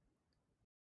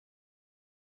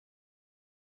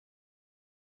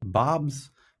 Bob's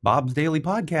Daily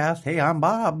Podcast. Hey, I'm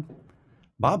Bob.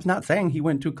 Bob's not saying he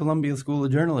went to Columbia School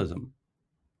of Journalism.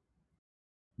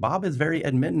 Bob is very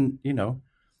admitting,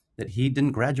 that he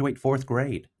didn't graduate 4th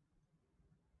grade.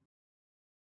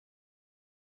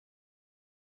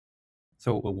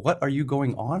 So what are you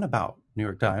going on about, New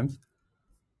York Times?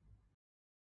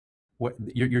 What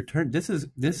your turn? This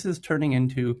is turning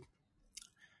into,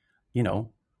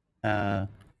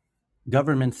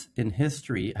 governments in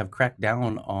history have cracked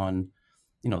down on,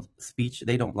 speech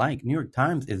they don't like. New York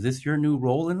Times, is this your new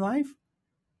role in life?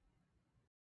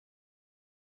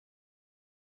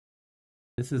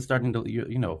 This is starting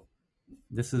to,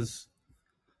 this is,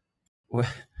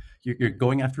 you're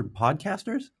going after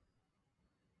podcasters?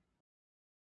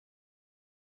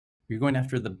 You're going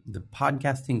after the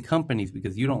podcasting companies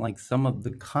because you don't like some of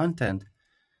the content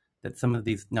that some of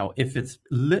these. Now,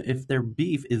 if their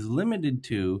beef is limited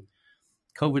to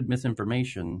COVID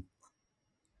misinformation,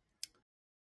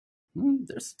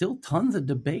 there's still tons of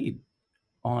debate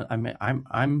on. I mean,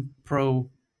 I'm pro.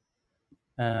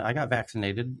 I got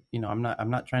vaccinated. I'm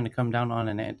not trying to come down on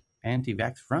an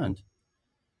anti-vax front.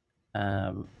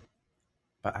 But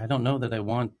I don't know that I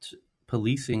want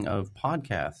policing of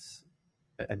podcasts.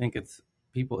 I think it's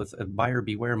a buyer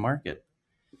beware market.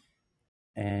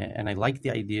 And I like the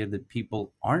idea that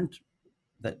people aren't,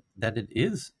 that it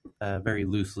is very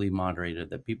loosely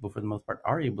moderated, that people for the most part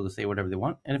are able to say whatever they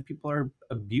want. And if people are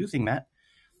abusing that,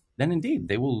 then indeed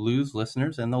they will lose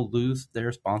listeners and they'll lose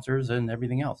their sponsors and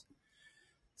everything else.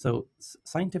 So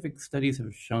scientific studies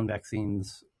have shown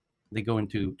vaccines, they go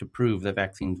into to prove that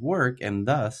vaccines work, and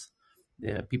thus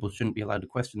people shouldn't be allowed to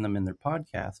question them in their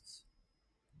podcasts.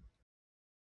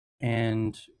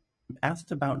 And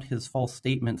asked about his false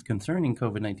statements concerning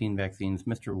COVID-19 vaccines,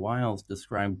 Mr. Wiles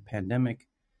described pandemic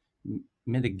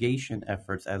mitigation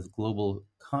efforts as global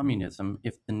communism.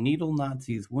 If the needle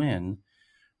Nazis win,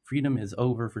 freedom is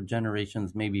over for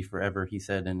generations, maybe forever, he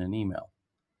said in an email.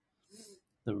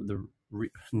 The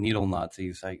needle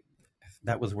Nazis,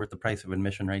 that was worth the price of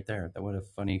admission right there. What a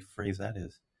funny phrase that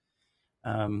is.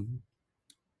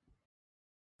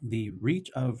 The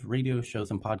reach of radio shows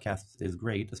and podcasts is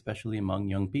great, especially among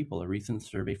young people. A recent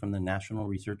survey from the National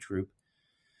Research Group,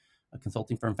 a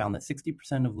consulting firm, found that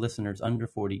 60% of listeners under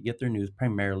 40 get their news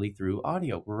primarily through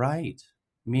audio. Right.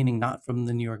 Meaning not from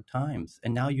the New York Times.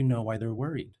 And now you know why they're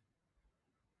worried.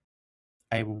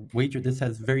 I wager this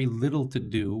has very little to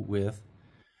do with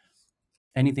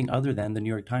anything other than the New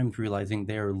York Times realizing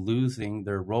they're losing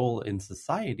their role in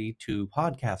society to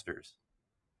podcasters.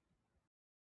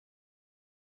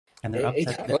 And they're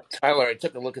upset. Tyler, I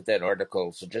took a look at that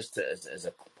article. So just as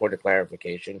a point of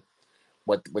clarification,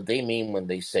 what they mean when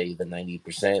they say the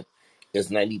 90% is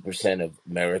 90% of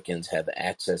Americans have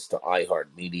access to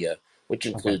iHeartMedia, which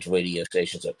includes radio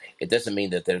stations. So it doesn't mean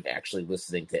that they're actually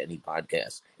listening to any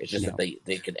podcast. It's just that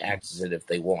they can access it if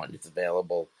they want. It's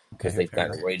available because they've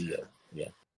got a radio. Yeah.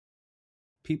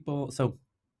 So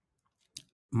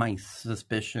my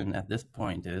suspicion at this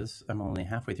point is, I'm only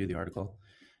halfway through the article,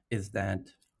 is that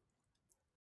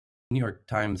New York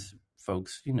Times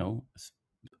folks,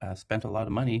 spent a lot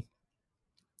of money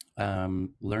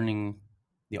learning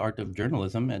the art of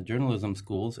journalism at journalism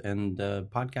schools, and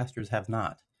podcasters have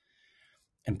not.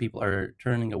 And people are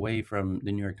turning away from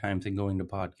the New York Times and going to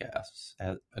podcasts,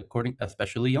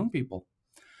 especially young people.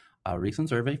 A recent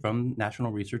survey from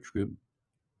National Research Group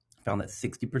found that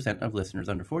 60% of listeners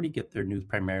under 40 get their news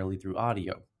primarily through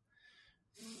audio.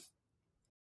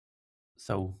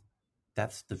 So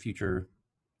that's the future.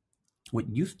 What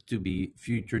used to be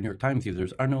future New York Times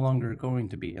users are no longer going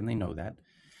to be, and they know that.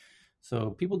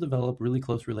 So people develop really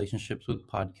close relationships with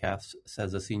podcasts,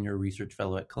 says a senior research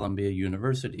fellow at Columbia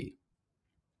University.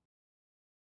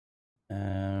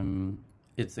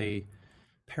 It's a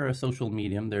parasocial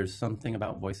medium. There's something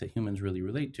about voice that humans really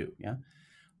relate to. Yeah.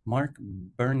 Mark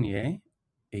Bernier,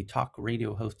 a talk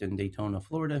radio host in Daytona,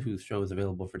 Florida, whose show is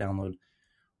available for download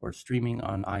or streaming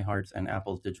on iHeart's and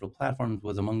Apple's digital platforms,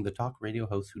 was among the talk radio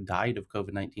hosts who died of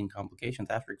COVID-19 complications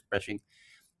after expressing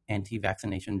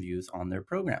anti-vaccination views on their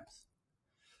programs.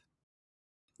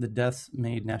 The deaths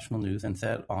made national news and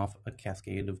set off a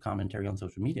cascade of commentary on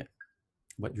social media.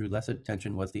 What drew less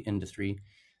attention was the industry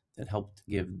that helped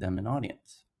give them an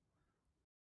audience.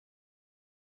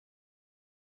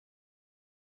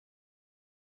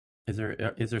 Is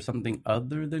there something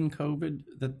other than COVID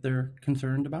that they're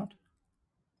concerned about?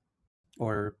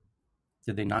 Or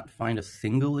did they not find a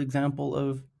single example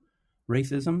of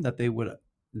racism that the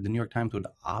New York Times would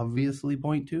obviously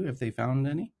point to if they found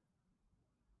any?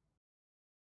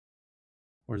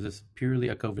 Or is this purely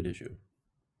a COVID issue?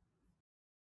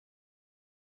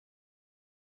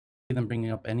 Them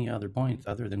bringing up any other points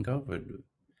other than COVID?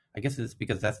 I guess it's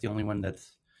because that's the only one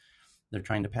they're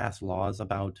trying to pass laws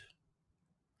about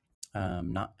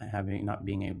not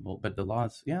being able, but the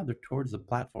laws, yeah, they're towards the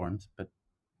platforms, but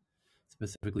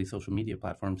specifically social media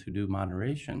platforms who do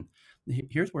moderation.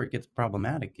 Here's where it gets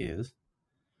problematic is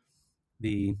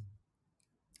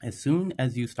as soon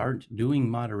as you start doing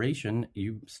moderation,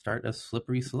 you start a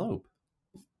slippery slope.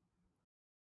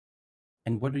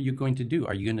 And what are you going to do?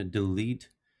 Are you going to delete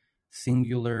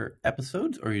singular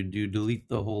episodes, or do you delete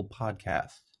the whole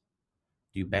podcast?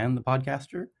 Do you ban the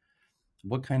podcaster?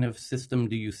 What kind of system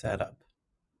do you set up?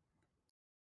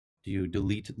 Do you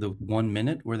delete the 1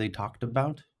 minute where they talked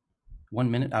about 1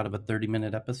 minute out of a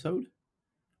 30-minute episode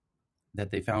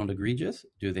that they found egregious?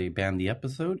 Do they ban the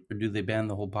episode, or do they ban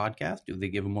the whole podcast? Do they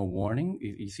give them a warning?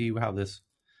 You see how this,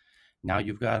 now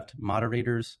you've got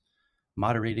moderators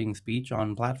moderating speech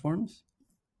on platforms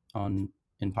in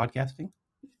podcasting?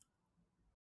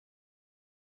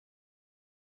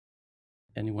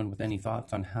 Anyone with any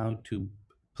thoughts on how to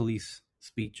police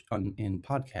speech in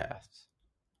podcasts?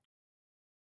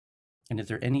 And is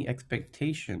there any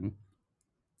expectation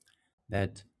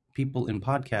that people in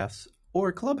podcasts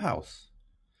or Clubhouse,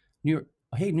 New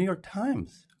York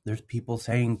Times, there's people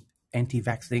saying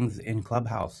anti-vax things in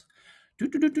Clubhouse.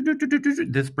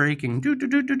 This breaking.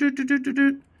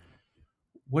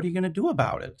 What are you going to do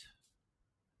about it?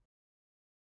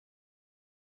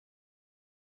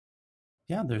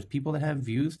 Yeah, there's people that have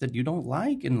views that you don't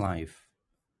like in life.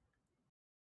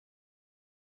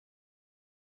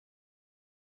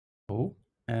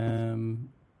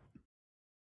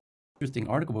 Interesting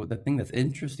article, but the thing that's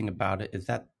interesting about it is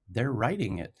that they're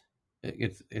writing it.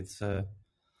 It's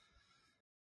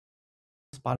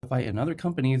Spotify and other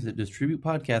companies that distribute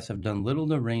podcasts have done little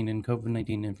to rein in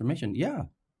COVID-19 information. Yeah,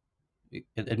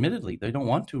 admittedly, they don't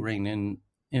want to rein in.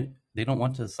 They don't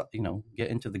want to, get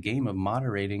into the game of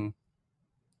moderating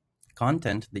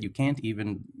content that you can't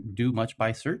even do much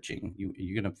by searching.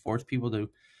 You're going to force people to.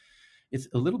 It's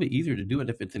a little bit easier to do it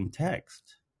if it's in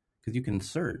text because you can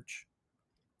search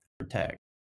for text.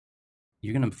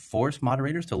 You're going to force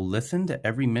moderators to listen to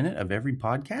every minute of every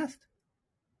podcast?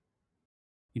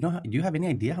 Do you have any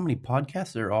idea how many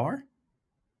podcasts there are?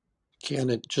 Can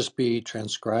it just be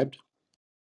transcribed?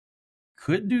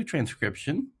 Could do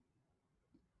transcription.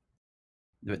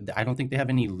 I don't think they have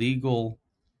any legal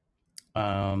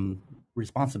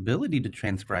responsibility to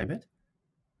transcribe it.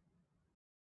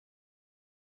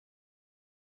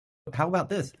 How about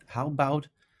this? How about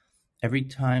every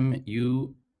time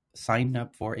you sign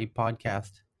up for a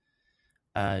podcast,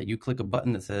 you click a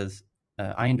button that says,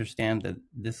 I understand that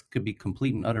this could be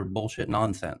complete and utter bullshit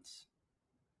nonsense.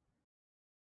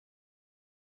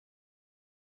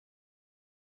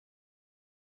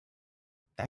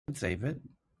 That could save it.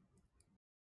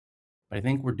 But I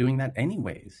think we're doing that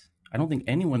anyways. I don't think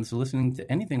anyone's listening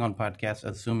to anything on podcasts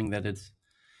assuming that it's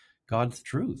God's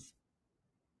truth.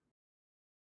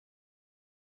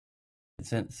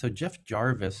 So Jeff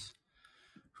Jarvis,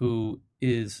 who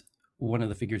is one of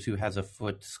the figures who has a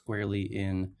foot squarely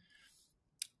in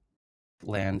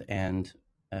land and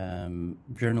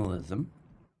journalism,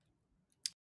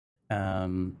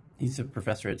 He's a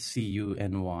professor at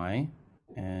CUNY,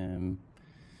 and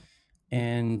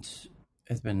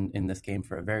has been in this game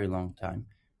for a very long time.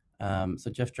 So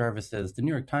Jeff Jarvis says, the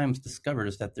New York Times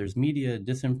discovers that there's media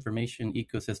disinformation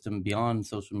ecosystem beyond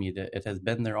social media. It has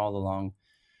been there all along.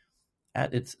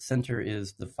 At its center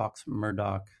is Fox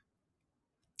Murdoch.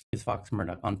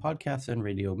 On podcasts and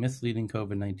radio, misleading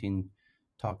COVID-19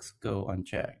 talks go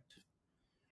unchecked.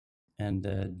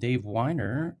 And Dave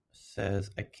Weiner says,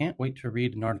 I can't wait to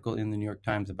read an article in the New York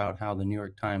Times about how the New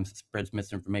York Times spreads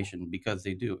misinformation, because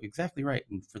they do. Exactly right.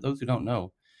 And for those who don't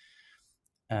know,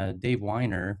 Dave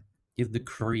Weiner is the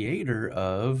creator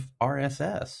of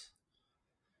RSS,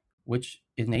 which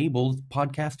enabled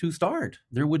podcasts to start.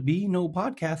 There would be no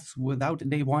podcasts without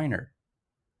Dave Weiner.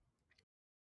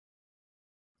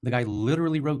 The guy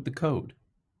literally wrote the code.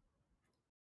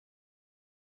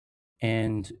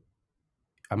 And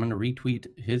I'm going to retweet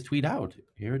his tweet out.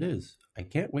 Here it is. I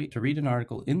can't wait to read an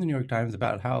article in the New York Times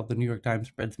about how the New York Times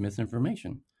spreads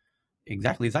misinformation.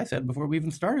 Exactly as I said before we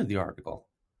even started the article.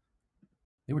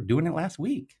 They were doing it last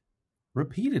week,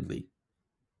 repeatedly.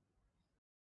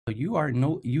 So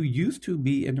you used to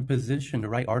be in a position to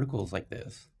write articles like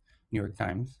this, New York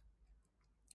Times.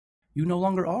 You no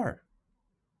longer are.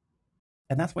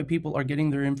 And that's why people are getting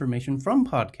their information from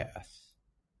podcasts.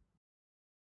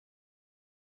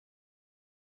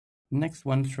 Next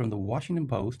one's from the Washington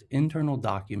Post. Internal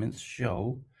documents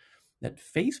show that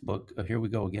Facebook, here we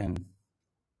go again.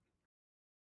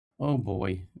 Oh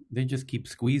boy, they just keep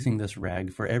squeezing this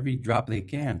rag for every drop they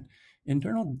can.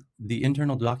 The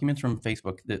internal documents from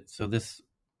Facebook,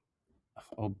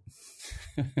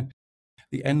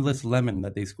 the endless lemon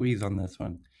that they squeeze on this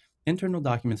one. Internal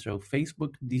documents show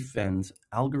Facebook defends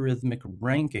algorithmic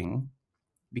ranking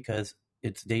because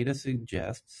its data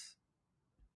suggests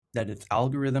that its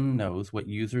algorithm knows what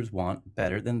users want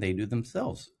better than they do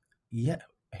themselves. Yeah,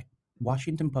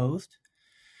 Washington Post?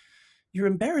 You're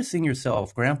embarrassing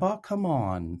yourself, Grandpa. Come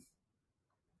on.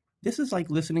 This is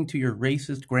like listening to your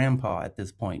racist grandpa at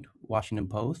this point, Washington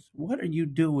Post. What are you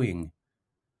doing?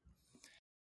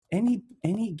 Any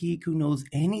geek who knows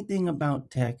anything about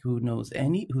tech, who's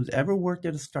ever worked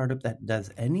at a startup that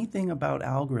does anything about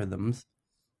algorithms,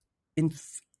 in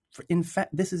fact,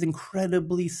 this is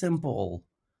incredibly simple.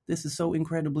 This is so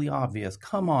incredibly obvious.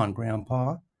 Come on,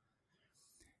 Grandpa.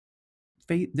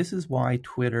 This is why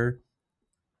Twitter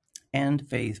and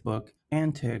Facebook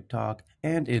and TikTok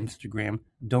and Instagram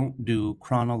don't do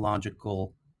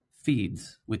chronological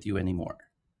feeds with you anymore.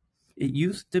 It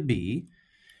used to be,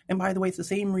 and by the way, it's the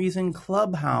same reason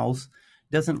Clubhouse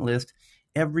doesn't list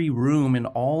every room in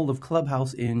all of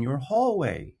Clubhouse in your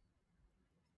hallway.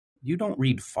 You don't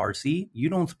read Farsi. You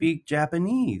don't speak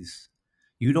Japanese.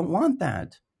 You don't want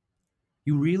that.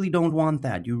 You really don't want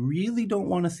that. You really don't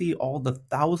want to see all the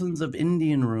thousands of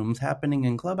Indian rooms happening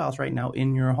in Clubhouse right now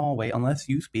in your hallway unless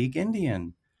you speak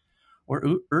Indian or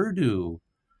Urdu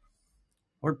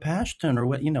or Pashtun or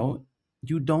what,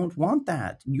 you don't want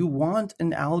that. You want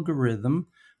an algorithm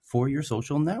for your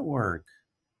social network.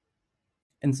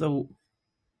 And so,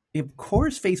 of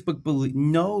course, Facebook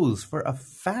knows for a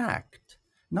fact,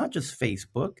 not just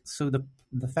Facebook. So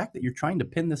the fact that you're trying to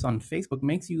pin this on Facebook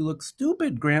makes you look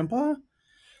stupid, Grandpa.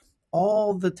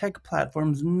 All the tech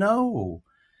platforms know.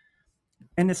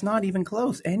 And it's not even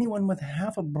close. Anyone with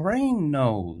half a brain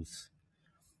knows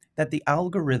that the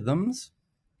algorithmic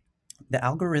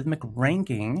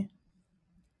ranking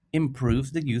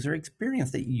improves the user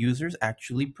experience, that users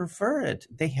actually prefer it.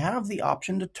 They have the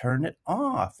option to turn it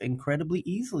off incredibly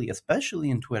easily, especially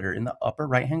in Twitter. In the upper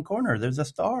right-hand corner, there's a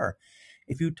star.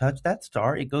 If you touch that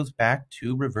star, it goes back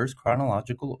to reverse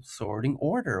chronological sorting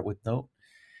order with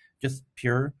just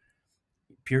pure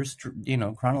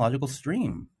chronological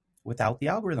stream without the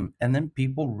algorithm. And then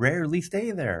people rarely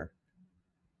stay there.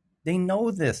 They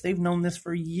know this. They've known this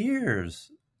for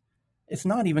years. It's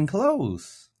not even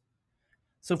close.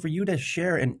 So for you to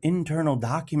share an internal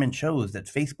document shows that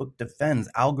Facebook defends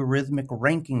algorithmic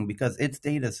ranking because its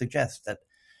data suggests that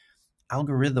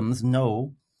algorithms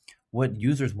know what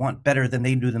users want better than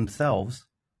they do themselves.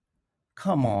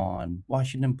 Come on,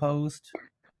 Washington Post.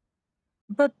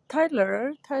 But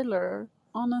Tyler,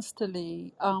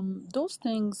 honestly, those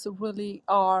things really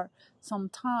are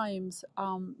sometimes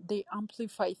they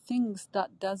amplify things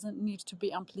that doesn't need to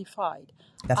be amplified.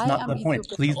 That's not the point.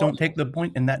 Please don't take the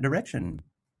point in that direction.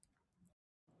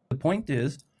 The point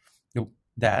is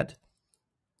that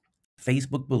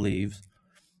Facebook believes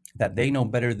that they know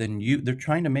better than you. They're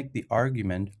trying to make the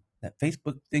argument that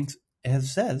Facebook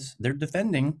says they're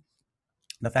defending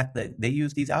the fact that they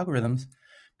use these algorithms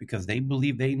because they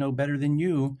believe they know better than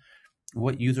you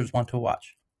what users want to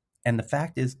watch. And the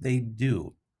fact is they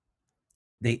do.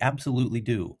 They absolutely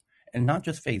do. And not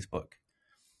just Facebook.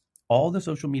 All the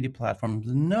social media platforms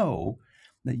know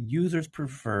that users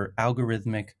prefer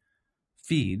algorithmic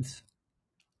feeds,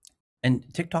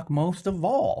 and TikTok most of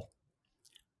all.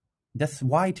 That's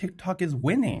why TikTok is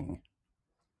winning.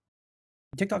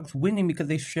 TikTok's winning because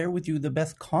they share with you the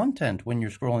best content when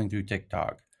you're scrolling through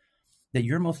TikTok that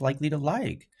you're most likely to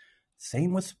like.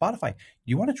 Same with Spotify.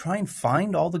 You want to try and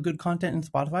find all the good content in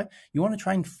Spotify? You want to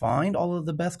try and find all of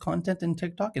the best content in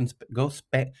TikTok and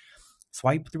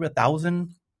swipe through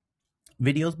 1,000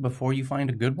 videos before you find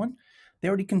a good one? They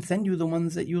already can send you the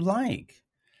ones that you like.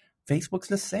 Facebook's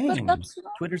the But same. that's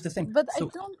not. Twitter's the same. But I So,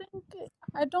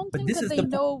 don't but think this is they the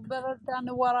point. know better than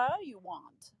what I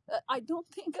want. I don't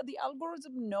think the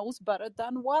algorithm knows better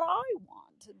than what I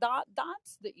want.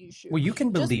 That's the issue. Well, you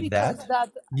can Just believe because that.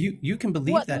 You can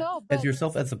believe what? that No, as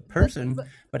yourself as a but person,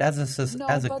 but as no,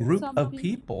 a but group some of people.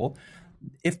 people,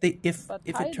 if But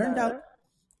it turned out, Tyler,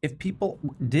 if people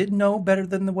did know better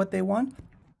than what they want,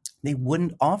 they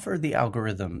wouldn't offer the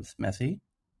algorithms, Messi.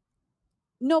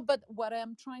 no, but what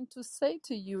I'm trying to say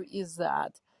to you is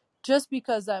that just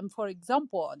because I'm, for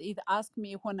example, it asked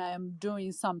me when I'm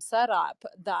doing some setup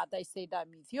that I said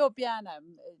I'm Ethiopian,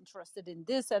 I'm interested in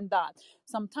this and that.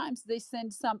 Sometimes they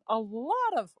send a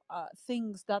lot of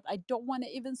things that I don't want to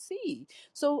even see.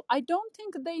 So I don't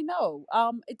think they know.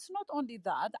 It's not only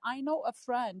that. I know a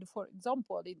friend, for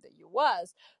example, in the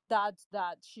U.S. that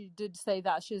she did say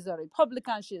that she's a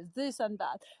Republican, she's this and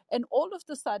that, and all of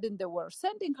the sudden they were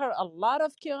sending her a lot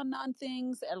of QAnon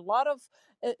things, a lot of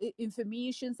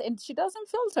information, and she doesn't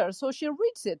filter, so she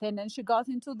reads it, and then she got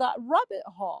into that rabbit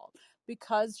hole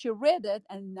because she read it,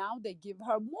 and now they give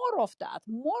her more of that,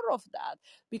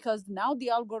 because now the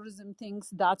algorithm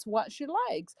thinks that's what she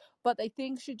likes. But I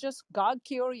think she just got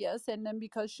curious, and then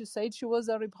because she said she was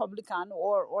a Republican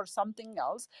or something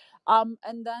else,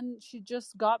 and then she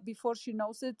just got, before she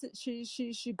knows it,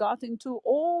 she got into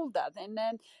all that, and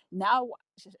then now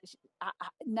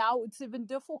now it's even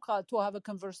difficult to have a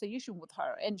conversation with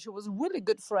her, and she was a really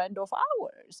good friend of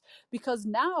ours, because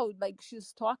now, like,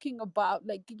 she's talking about,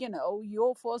 like,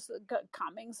 UFOs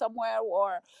coming somewhere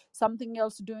or something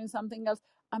else, doing something else.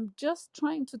 I'm just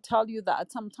trying to tell you that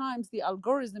sometimes the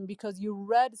algorithm, because you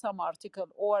read some article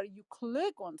or you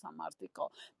click on some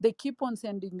article, they keep on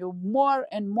sending you more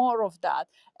and more of that,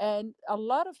 and a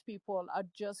lot of people are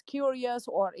just curious,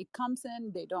 or it comes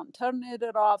in, they don't turn it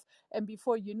off, and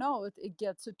before you know it, it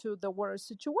gets to the worst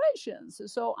situations.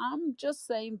 So I'm just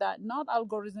saying that not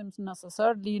algorithms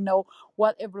necessarily know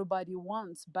what everybody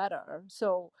wants better.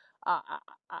 So I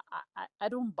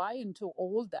don't buy into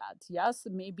all that. Yes,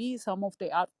 maybe some of the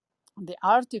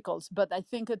articles, but I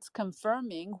think it's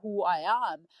confirming who I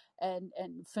am. And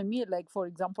for me, like, for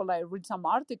example, I read some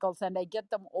articles and I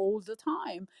get them all the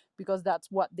time because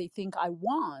that's what they think I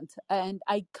want, and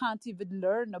I can't even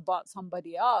learn about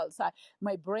somebody else.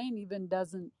 My brain even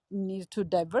doesn't need to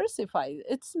diversify.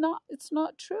 It's not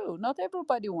true. Not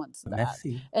everybody wants that,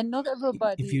 Messi. and not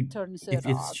everybody turns If it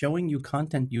it's off. showing you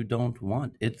content you don't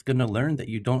want, it's going to learn that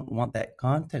you don't want that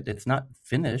content. It's not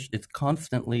finished. It's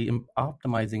constantly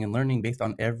optimizing and learning based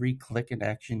on every click and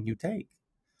action you take.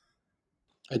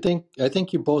 I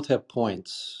think you both have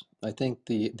points. I think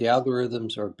the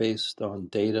algorithms are based on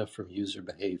data from user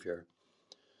behavior,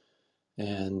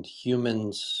 and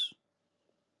humans,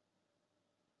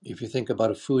 if you think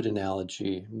about a food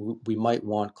analogy, we might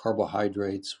want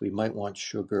carbohydrates, we might want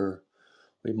sugar,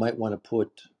 we might want to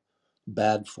put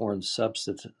bad foreign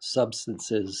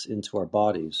substances into our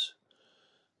bodies,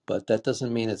 but that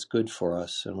doesn't mean it's good for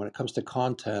us. And when it comes to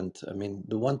content, I mean,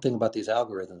 the one thing about these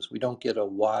algorithms, we don't get a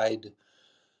wide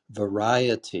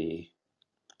variety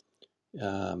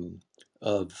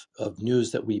of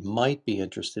news that we might be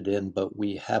interested in, but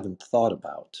we haven't thought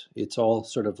about. It's all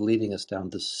sort of leading us down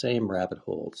the same rabbit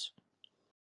holes.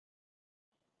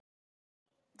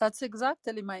 That's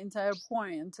exactly my entire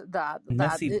point. That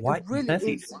Messi, it really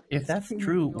Messi, is. if that's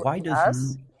true,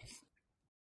 Yes.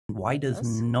 why does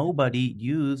Yes. nobody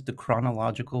use the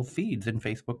chronological feeds in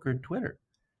Facebook or Twitter?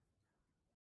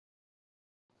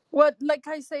 Well, like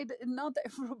I said, not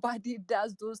everybody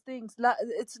does those things.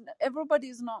 It's everybody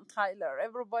is not Tyler.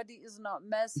 Everybody is not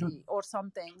No, Messi or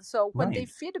something. So when they right.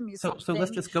 feed me So let's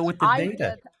something, just go with the I data.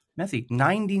 get. Messi, Well,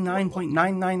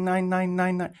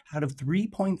 99.99999 out of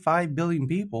 3.5 billion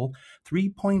people,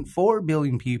 3.4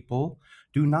 billion people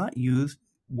do not use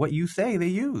what you say they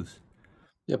use.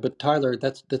 Yeah, but Tyler,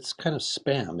 that's kind of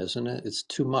spam, isn't it? It's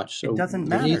too much. It So doesn't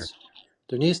matter.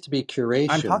 there needs to be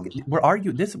curation. We're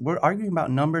arguing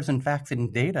about numbers and facts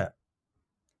and data.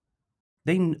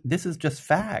 This is just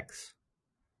facts.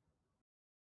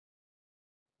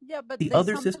 Yeah, but The they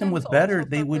other system sometimes was better, also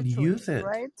they would use perpetuate, it.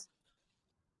 right?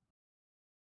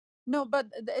 No, but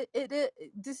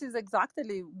this is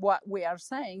exactly what we are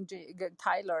saying,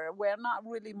 Tyler. We're not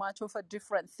really much of a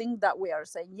different thing that we are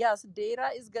saying. Yes, data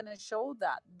is going to show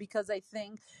that, because I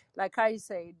think, like I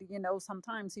said,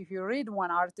 sometimes if you read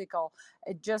one article,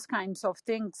 it just kinds of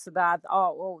thinks that,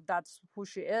 oh, that's who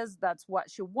she is, that's what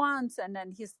she wants, and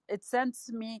then it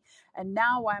sends me, and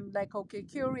now I'm like, okay,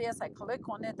 curious, I click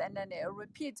on it, and then it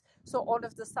repeats. So all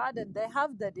of a sudden, they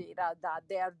have the data that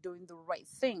they are doing the right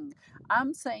thing.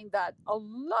 I'm saying that a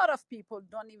lot of people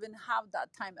don't even have that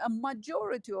time. A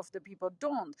majority of the people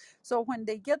don't. So when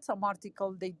they get some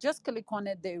article, they just click on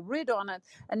it, they read on it,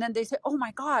 and then they say, oh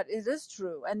my God, it is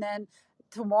true. And then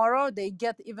tomorrow they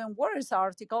get even worse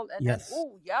article, and then, Yes,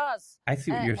 oh yes, I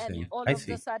see what you're and saying. all I of a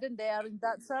see. sudden they are in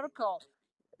that circle.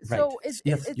 Right. So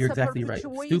Yes, it's you're a exactly right.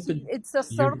 perpetuating, Stupid. it's a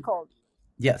You're circle.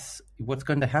 Yes. What's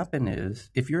going to happen is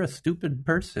if you're a stupid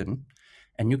person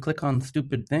and you click on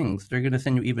stupid things, they're going to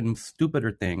send you even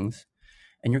stupider things,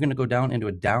 and you're going to go down into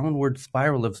a downward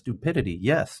spiral of stupidity.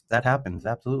 Yes, that happens.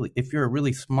 Absolutely. If you're a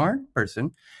really smart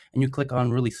person and you click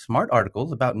on really smart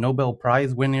articles about Nobel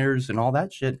Prize winners and all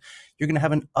that shit, you're going to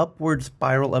have an upward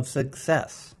spiral of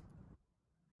success.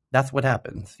 That's what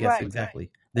happens. Yes, Right.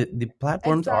 exactly. The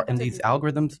platforms are, and these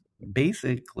Exactly. algorithms,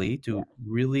 basically, Yeah. to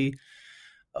really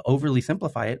overly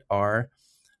simplify it, are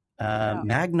Yeah.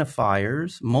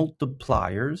 magnifiers,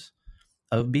 multipliers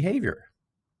of behavior.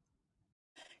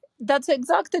 That's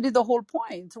exactly the whole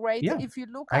point, right? Yeah, If you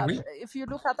look I at agree.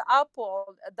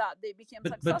 Apple, that they became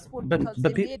But but successful but because they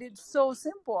but made it so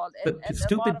simple, and but a lot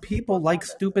stupid of people people like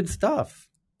noticed it. stupid stuff,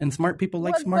 and smart people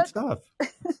like Well, smart stuff.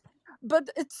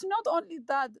 but it's not only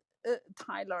that,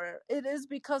 Tyler. It is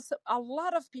because a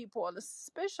lot of people,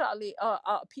 especially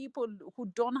people who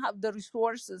don't have the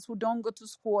resources, who don't go to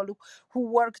school, who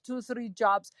work 2 3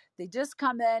 jobs, they just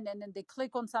come in and then they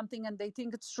click on something and they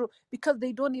think it's true because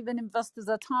they don't even invest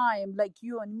the time, like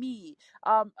you and me,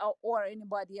 or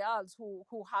anybody else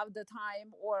who have the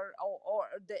time or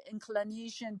the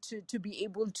inclination to be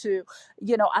able to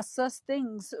assess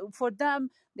things. For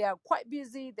them, they are quite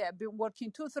busy. They have been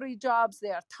working 2 3 jobs. They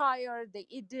are tired. They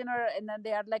eat dinner and then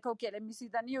they are like, okay, let me see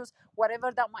the news, whatever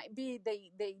that might be.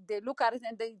 They look at it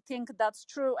and they think that's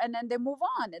true, and then they move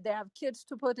on. They have kids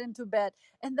to put into bed,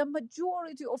 and the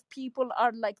majority of people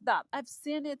are like that. I've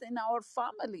seen it in our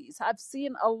families. I've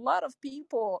seen a lot of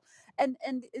people, and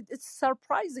it's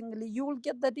surprisingly, you will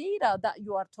get the data that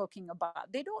you are talking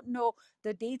about. They don't know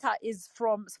the data is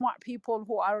from smart people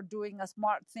who are doing a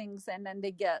smart things, and then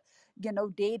they get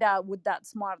data with that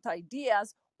smart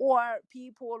ideas, or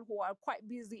people who are quite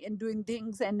busy in doing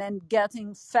things and then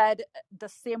getting fed the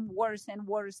same worse and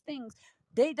worse things.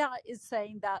 Data is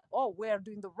saying that, oh, we're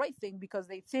doing the right thing because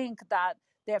they think that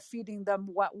they're feeding them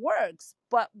what works.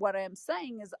 But what I'm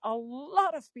saying is a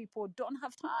lot of people don't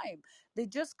have time. They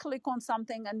just click on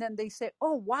something and then they say,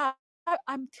 oh wow,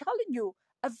 I'm telling you,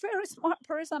 a very smart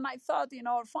person I thought in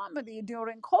our family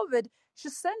during COVID, she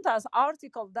sent us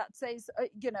article that says,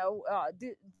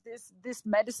 this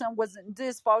medicine wasn't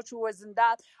this, voucher wasn't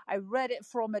that. I read it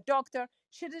from a doctor.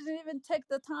 She didn't even take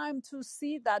the time to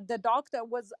see that the doctor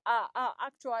was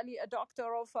actually a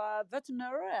doctor of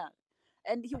veterinarian,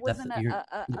 and he That's wasn't you're.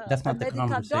 a That's not the medical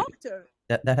conversation. doctor.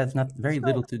 That has not very So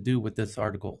little to do with this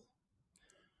article.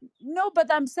 no, but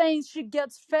I'm saying she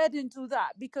gets fed into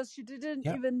that because she didn't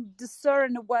Yeah, even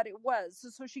discern what it was.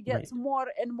 So she right. gets more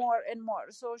and more and more.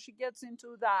 So she gets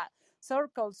into that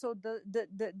circle. So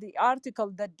the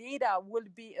article, the data will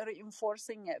be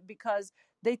reinforcing it because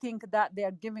they think that they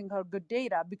are giving her good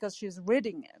data because she's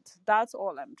reading it. That's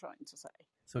all I'm trying to say.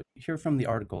 So here from the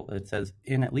article, it says,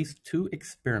 in at least 2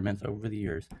 experiments over the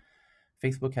years,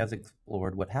 Facebook has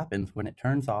explored what happens when it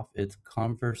turns off its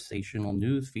conversational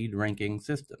newsfeed ranking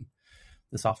system,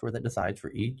 the software that decides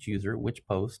for each user which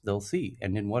posts they'll see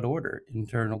and in what order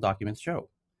internal documents show.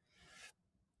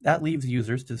 That leaves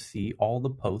users to see all the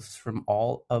posts from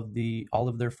all of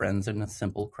their friends in a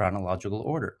simple chronological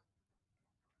order.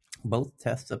 Both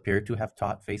tests appear to have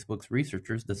taught Facebook's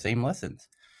researchers the same lessons.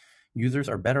 Users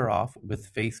are better off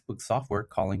with Facebook software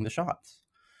calling the shots.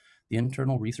 The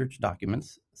internal research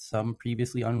documents, some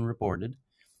previously unreported,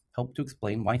 help to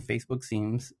explain why Facebook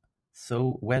seems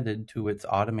so wedded to its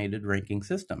automated ranking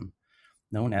system,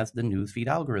 known as the newsfeed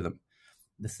algorithm.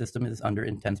 The system is under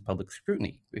intense public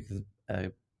scrutiny because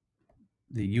the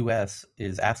U.S.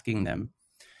 is asking them.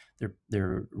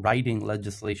 They're writing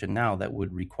legislation now that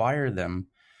would require them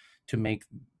to make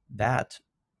that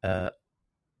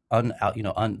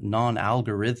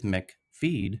non-algorithmic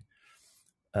feed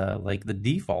like the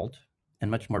default and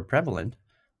much more prevalent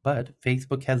But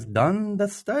Facebook has done the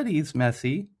studies,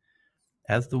 Messi,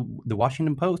 as the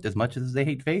Washington Post, as much as they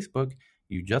hate Facebook,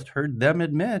 you just heard them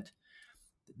admit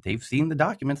they've seen the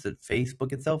documents that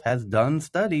Facebook itself has done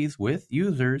studies with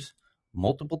users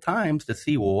multiple times to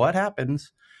see what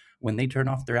happens when they turn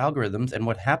off their algorithms. And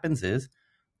what happens is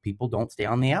people don't stay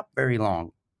on the app very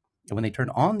long. And when they turn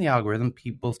on the algorithm,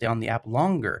 people stay on the app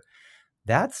longer.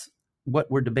 That's what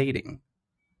we're debating.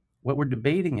 What we're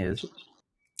debating is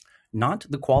not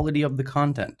the quality of the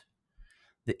content.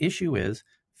 The issue is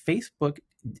Facebook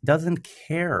doesn't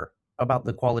care about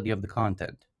the quality of the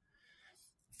content.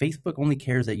 Facebook only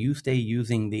cares that you stay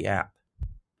using the app.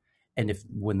 And if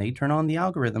when they turn on the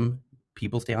algorithm,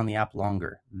 people stay on the app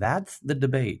longer. That's the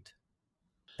debate.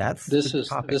 That's This the is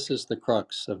topic. this is the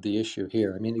crux of the issue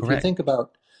here. I mean, if you Correct. think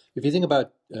about,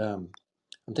 I'm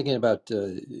thinking about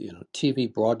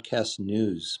TV broadcast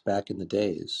news back in the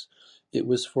days. It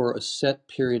was for a set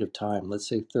period of time, let's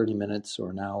say 30 minutes or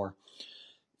an hour,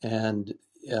 and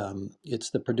it's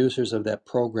the producers of that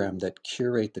program that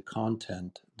curate the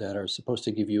content that are supposed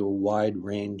to give you a wide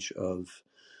range of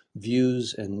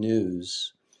views and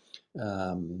news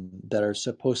that are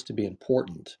supposed to be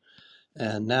important.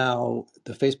 And now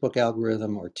the Facebook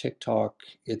algorithm or TikTok,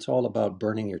 it's all about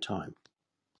burning your time.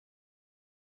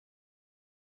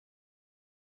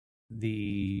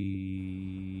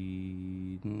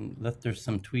 There's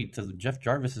some tweets of Jeff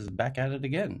Jarvis is back at it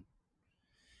again.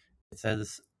 It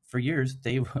says, for years,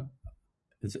 they're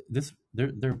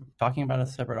talking about a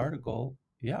separate article.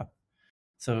 Yeah.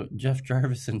 So Jeff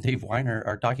Jarvis and Dave Weiner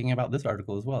are talking about this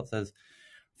article as well. It says,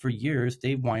 for years,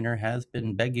 Dave Weiner has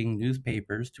been begging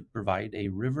newspapers to provide a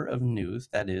river of news,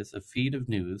 that is, a feed of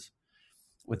news,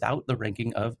 without the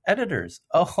ranking of editors.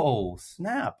 Oh,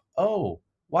 snap. Oh,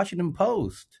 Washington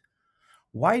Post.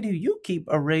 Why do you keep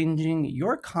arranging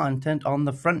your content on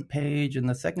the front page and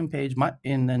the second page?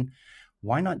 And then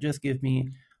why not just give me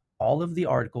all of the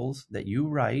articles that you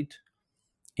write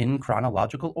in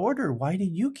chronological order? Why do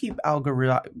you keep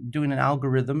doing an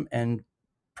algorithm and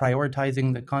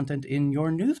prioritizing the content in your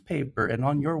newspaper and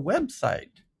on your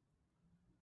website?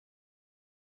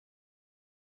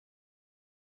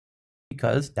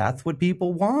 Because that's what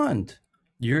people want.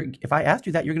 If I asked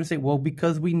you that, you're going to say, well,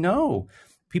 because we know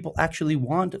people actually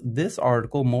want this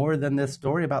article more than this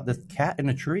story about this cat in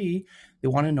a tree. They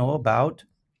want to know about,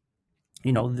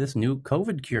 this new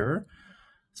COVID cure.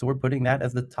 So we're putting that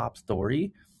as the top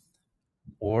story.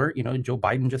 Or, Joe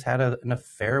Biden just had an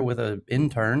affair with an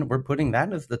intern. We're putting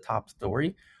that as the top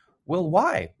story. Well,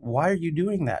 why? Why are you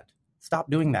doing that? Stop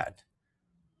doing that.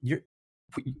 You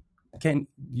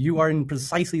are in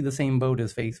precisely the same boat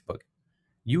as Facebook.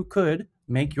 You could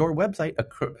make your website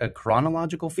a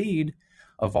chronological feed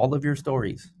of all of your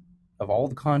stories, of all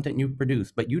the content you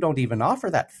produce, but you don't even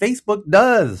offer that. Facebook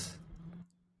does.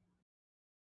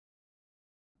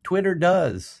 Twitter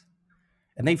does.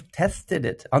 And they've tested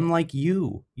it, unlike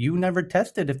you. You never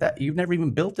tested you've never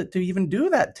even built it to even do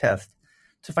that test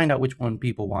to find out which one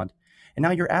people want. And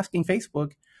now you're asking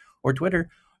Facebook or Twitter,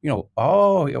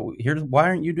 here's why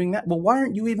aren't you doing that? Well, why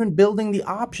aren't you even building the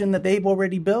option that they've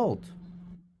already built?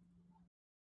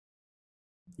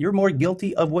 You're more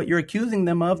guilty of what you're accusing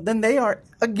them of than they are,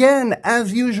 again,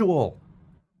 as usual.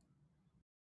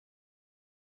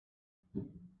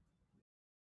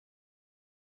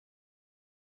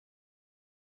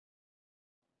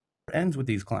 It ends with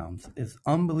these clowns. It's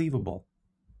unbelievable.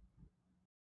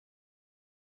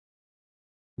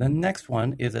 The next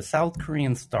one is a South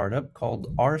Korean startup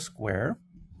called R-Square,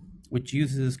 which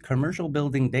uses commercial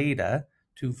building data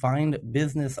to find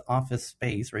business office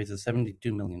space, raises $72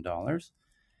 million.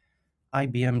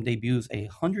 IBM debuts a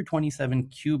 127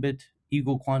 qubit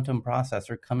Eagle quantum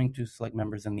processor coming to select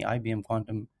members in the IBM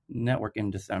quantum network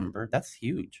in December. That's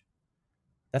huge.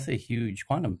 That's a huge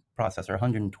quantum processor,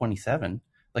 127.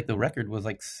 Like the record was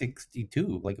like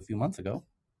 62, like a few months ago.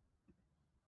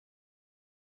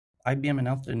 IBM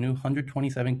announced a new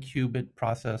 127 qubit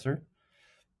processor.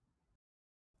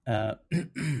 The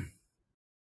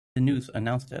news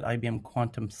announced at IBM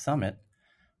Quantum Summit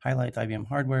highlights IBM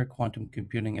hardware. Quantum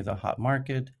computing is a hot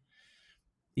market.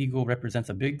 Eagle represents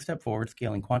a big step forward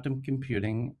scaling quantum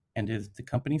computing and is the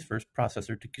company's first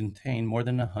processor to contain more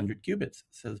than 100 qubits,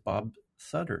 says Bob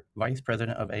Sutter, Vice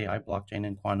President of AI, Blockchain,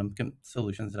 and Quantum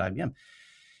Solutions at IBM.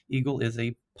 Eagle is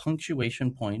a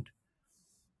punctuation point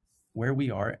where we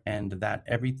are and that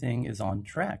everything is on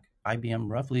track. IBM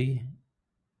roughly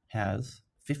has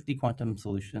 50 quantum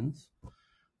solutions,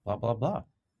 blah, blah, blah.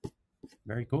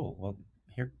 Very cool. Well,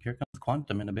 here comes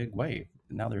quantum in a big way.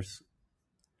 Now there's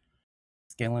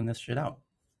scaling this shit out.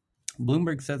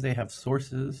 Bloomberg says they have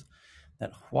sources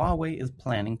that Huawei is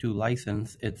planning to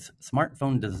license its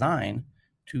smartphone design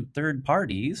to third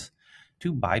parties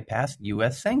to bypass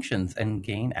US sanctions and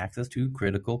gain access to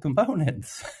critical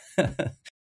components.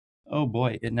 Oh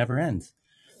boy, it never ends.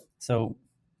 So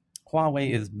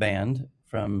Huawei is banned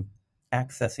from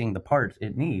accessing the parts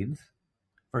it needs.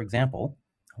 For example,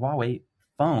 Huawei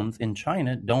phones in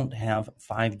China don't have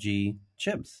 5G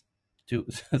chips.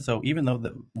 So even though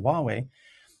the Huawei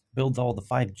builds all the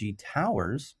 5G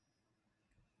towers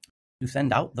to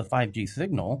send out the 5G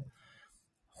signal,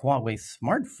 Huawei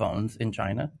smartphones in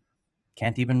China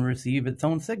can't even receive its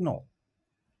own signal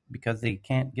because they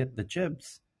can't get the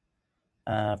chips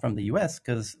from the US,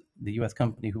 because the US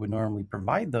company who would normally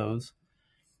provide those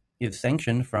is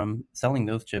sanctioned from selling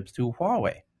those chips to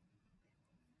Huawei.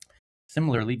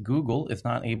 Similarly, Google is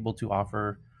not able to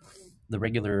offer the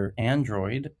regular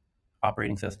Android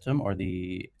operating system or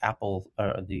the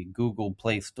Google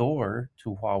Play Store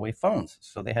to Huawei phones.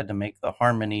 So they had to make the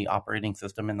Harmony operating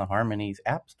system in the Harmony's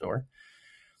App Store,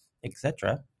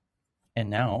 etc. And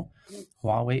now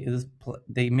Huawei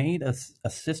they made a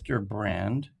sister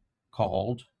brand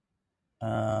called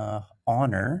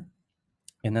Honor,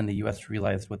 and then the US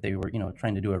realized what they were,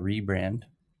 trying to do a rebrand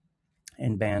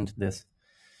and banned this,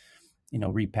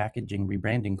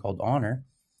 rebranding called Honor.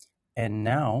 And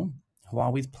now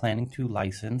Huawei's planning to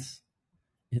license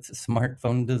its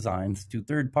smartphone designs to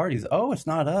third parties. Oh, it's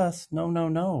not us. No,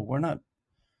 we're not.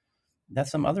 That's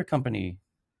some other company.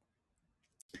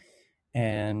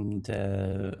 And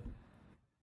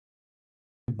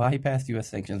bypass US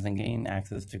sanctions and gain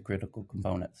access to critical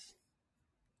components.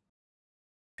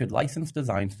 Could license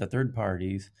designs to third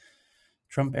parties.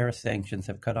 Trump-era sanctions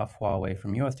have cut off Huawei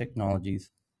from US technologies.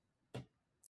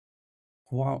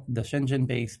 The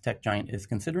Shenzhen-based tech giant is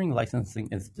considering licensing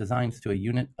its designs to a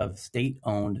unit of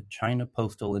state-owned China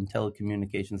Postal and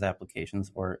Telecommunications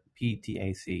Applications, or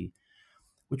PTAC,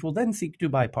 which will then seek to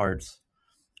buy parts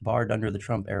barred under the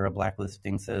Trump-era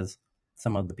blacklisting, says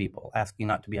some of the people, asking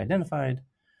not to be identified,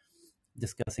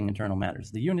 discussing internal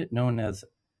matters. The unit, known as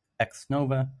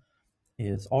Xnova,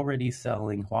 is already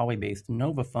selling Huawei-based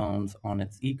Nova phones on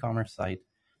its e-commerce site,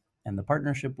 and the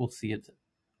partnership will see it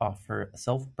offer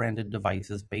self-branded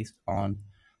devices based on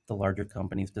the larger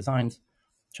company's designs.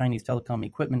 Chinese telecom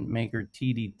equipment maker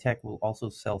TD Tech will also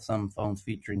sell some phones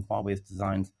featuring Huawei's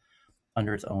designs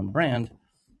under its own brand,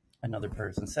 another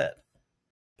person said.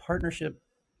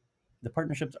 The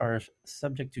partnerships are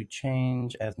subject to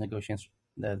change as the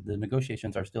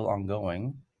negotiations are still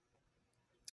ongoing.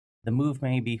 The move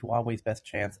may be Huawei's best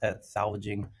chance at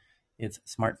salvaging its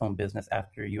smartphone business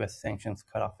after US sanctions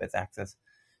cut off its access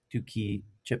to key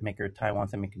chipmaker Taiwan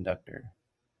Semiconductor.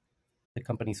 The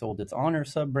company sold its Honor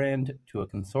sub-brand to a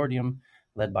consortium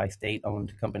led by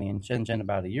state-owned company in Shenzhen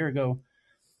about a year ago,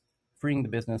 freeing the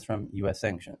business from US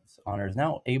sanctions. Honor is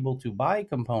now able to buy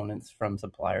components from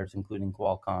suppliers, including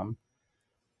Qualcomm,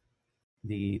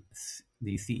 the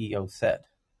CEO said.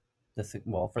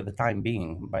 For the time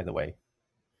being, by the way.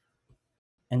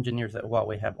 Engineers at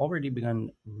Huawei have already begun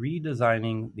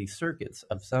redesigning the circuits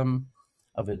of some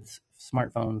of its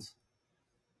smartphones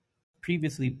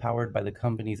previously powered by the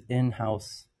company's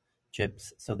in-house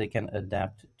chips so they can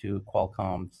adapt to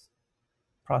Qualcomm's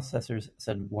processors,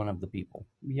 said one of the people.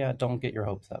 Yeah, don't get your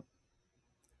hopes up.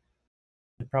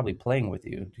 They're probably playing with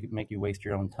you to make you waste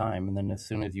your own time, and then as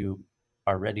soon as you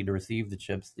are ready to receive the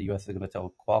chips, the US is going to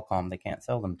tell Qualcomm they can't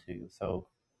sell them to you. So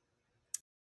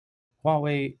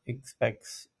Huawei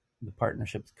expects the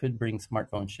partnerships could bring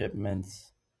smartphone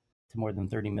shipments to more than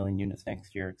 30 million units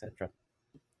next year, etc.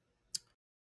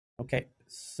 Okay,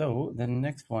 so the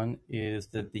next one is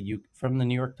that from the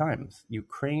New York Times,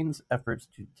 Ukraine's efforts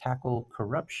to tackle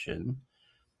corruption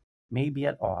may be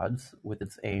at odds with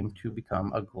its aim to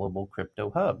become a global crypto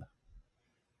hub,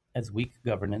 as weak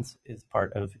governance is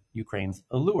part of Ukraine's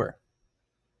allure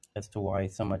as to why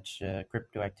so much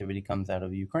crypto activity comes out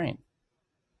of Ukraine.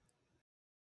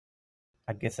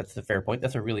 I guess that's a fair point.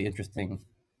 That's a really interesting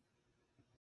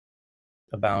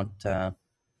about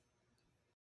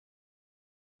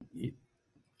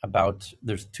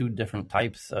there's two different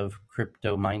types of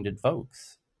crypto-minded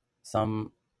folks.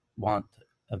 Some want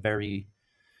a very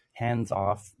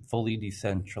hands-off, fully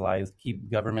decentralized,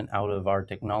 keep government out of our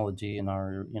technology and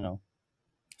our,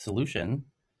 solution.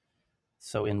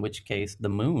 So in which case the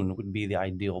moon would be the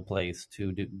ideal place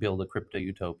to build a crypto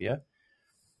utopia,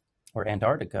 or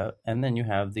Antarctica. And then you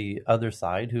have the other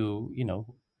side who,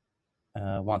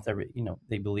 wants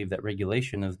they believe that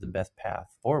regulation is the best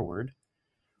path forward.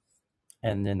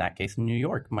 And in that case, New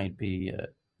York might be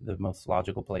the most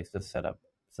logical place to set up.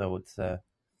 So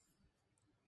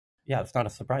yeah, it's not a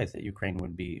surprise that Ukraine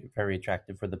would be very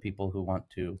attractive for the people who want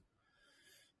to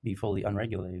be fully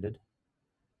unregulated.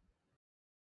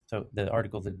 So the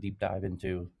article's a deep dive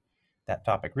into that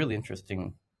topic. Really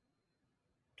interesting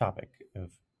topic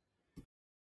of,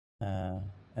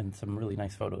 and some really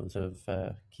nice photos of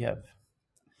Kiev.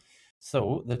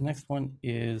 So the next one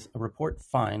is a report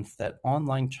finds that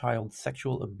online child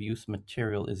sexual abuse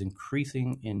material is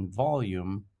increasing in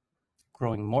volume,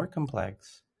 growing more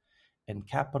complex, and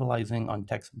capitalizing on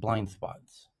tech's blind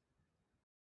spots.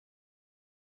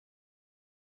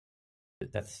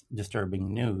 That's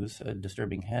disturbing news, a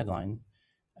disturbing headline.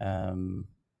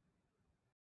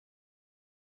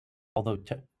 Although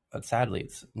sadly,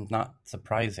 it's not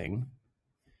surprising.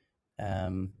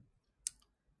 And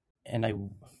it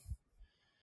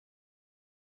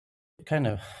kind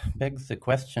of begs the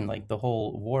question, like the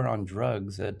whole war on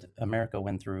drugs that America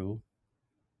went through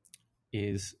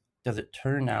does it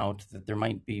turn out that there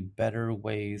might be better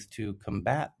ways to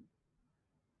combat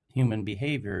human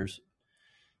behaviors?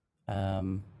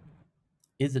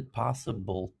 Is it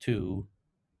possible to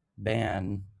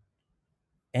ban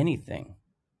anything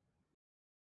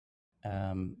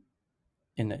in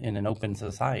an open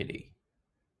society?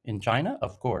 In China,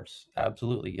 of course,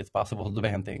 absolutely, it's possible to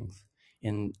ban things.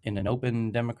 In an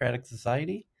open democratic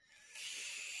society,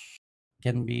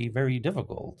 can be very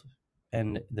difficult.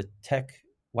 And the tech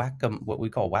what we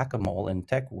call whack-a-mole in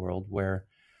tech world, where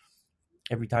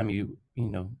every time you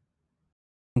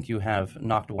think you have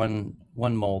knocked one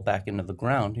mole back into the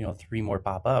ground, three more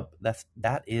pop up.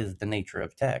 That is the nature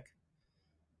of tech,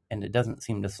 and it doesn't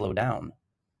seem to slow down.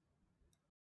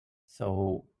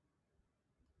 So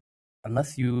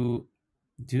unless you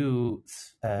do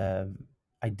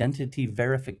identity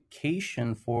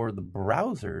verification for the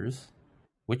browsers,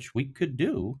 which we could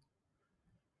do,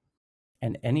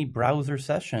 and any browser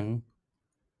session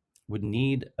would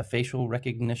need a facial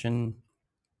recognition,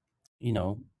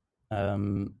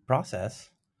 process,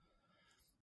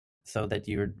 so that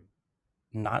you're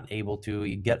not able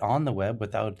to get on the web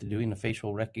without doing a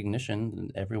facial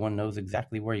recognition. Everyone knows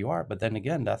exactly where you are. But then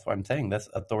again, that's what I'm saying. That's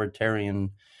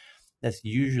authoritarian. That's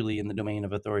usually in the domain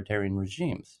of authoritarian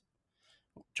regimes.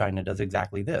 China does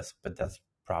exactly this, but that's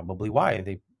probably why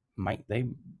they might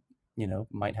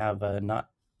have not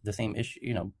the same issue.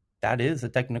 That is a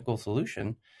technical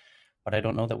solution, but I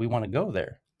don't know that we want to go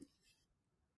there.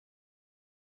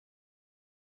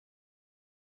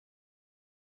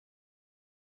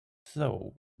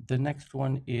 So the next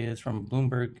one is from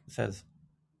Bloomberg. It says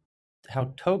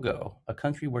how Togo, a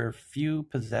country where few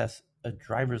possess a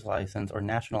driver's license or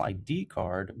national ID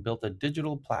card, built a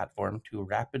digital platform to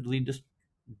rapidly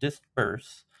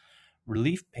disperse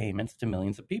relief payments to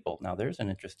millions of people. Now, there's an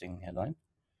interesting headline.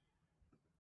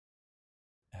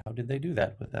 How did they do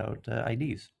that without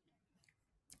IDs?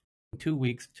 In 2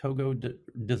 weeks, Togo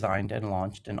designed and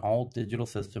launched an all-digital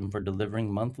system for delivering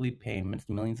monthly payments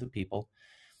to millions of people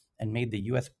and made the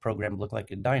U.S. program look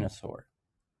like a dinosaur.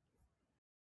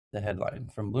 The headline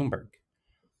from Bloomberg.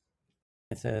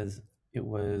 It says it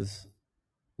was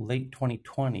late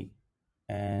 2020,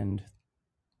 and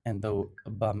though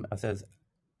it says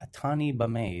Atani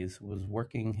Bamaze was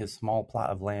working his small plot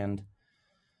of land,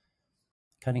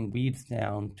 cutting weeds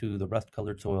down to the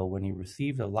rust-colored soil when he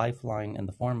received a lifeline in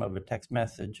the form of a text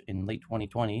message in late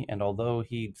 2020. And although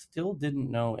he still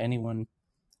didn't know anyone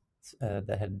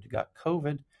that had got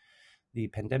COVID, the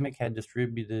pandemic had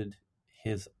disrupted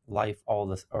his life all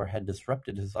the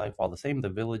same. The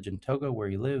village in Togo where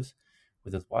he lives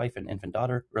with his wife and infant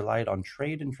daughter relied on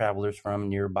trade and travelers from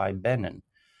nearby Benin.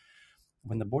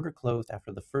 When the border closed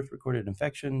after the first recorded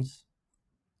infections,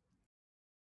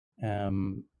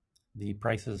 the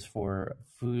prices for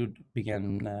food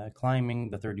began climbing.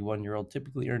 The 31-year-old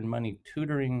typically earned money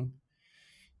tutoring.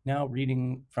 Now,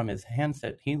 reading from his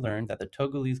handset, he learned that the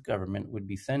Togolese government would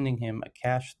be sending him a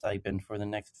cash stipend for the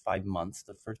next 5 months.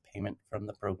 The first payment from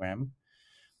the program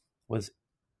was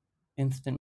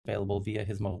instantly available via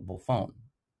his mobile phone.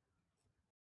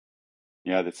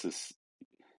 Yeah, this is,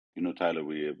 Tyler,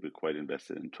 we're quite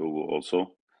invested in Togo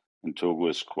also. And Togo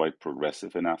is quite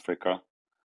progressive in Africa.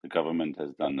 The government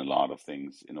has done a lot of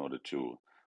things in order to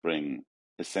bring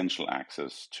essential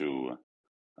access to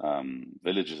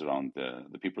villages around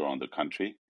the people around the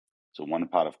country. So one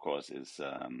part, of course, is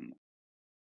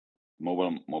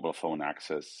mobile phone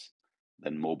access.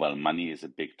 Then mobile money is a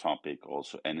big topic.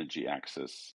 Also energy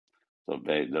access. So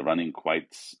they're running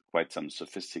quite some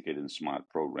sophisticated and smart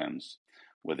programs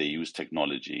where they use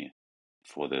technology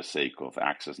for the sake of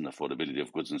access and affordability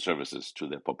of goods and services to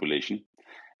their population.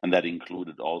 And that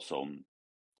included also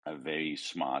a very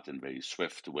smart and very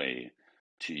swift way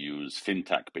to use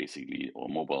fintech basically or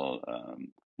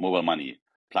mobile money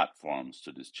platforms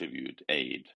to distribute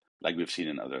aid, like we've seen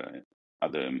in other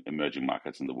emerging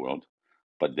markets in the world.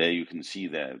 But there you can see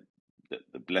the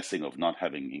blessing of not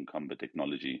having incumbent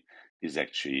technology is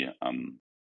actually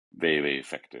very, very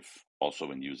effective also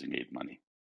when using aid money.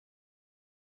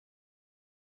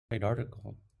 Great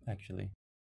article, actually.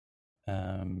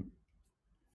 And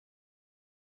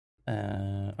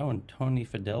Tony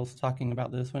Fidel's talking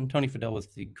about this one. Tony Fidel was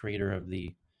the creator of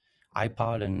the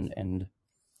iPod and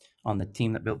on the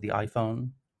team that built the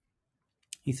iPhone.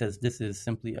 He says, "This is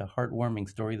simply a heartwarming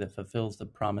story that fulfills the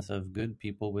promise of good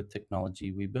people with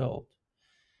technology we build."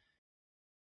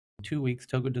 In 2 weeks,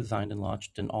 Togo designed and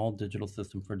launched an all-digital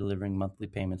system for delivering monthly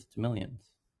payments to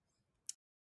millions.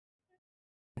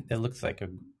 It looks like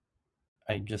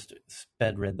I just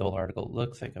sped read the whole article. It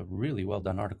looks like a really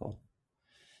well-done article.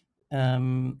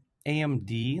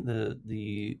 AMD,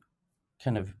 the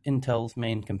kind of Intel's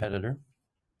main competitor,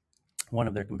 one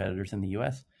of their competitors in the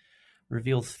US,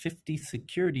 reveals 50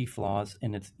 security flaws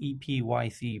in its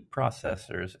EPYC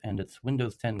processors and its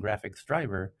Windows 10 graphics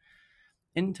driver.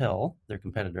 Intel, their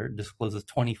competitor, discloses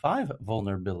 25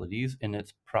 vulnerabilities in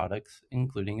its products,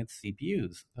 including its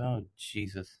CPUs. Oh,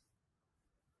 Jesus.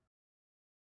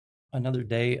 Another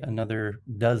day, another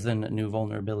dozen new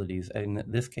vulnerabilities. In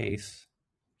this case,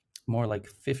 more like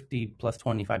 50 plus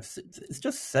 25. It's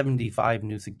just 75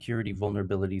 new security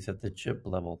vulnerabilities at the chip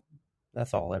level.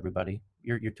 That's all, everybody.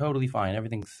 You're totally fine.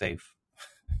 Everything's safe.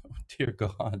 Dear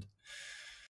God.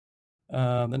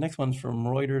 The next one's from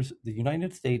Reuters. The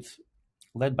United States,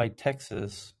 led by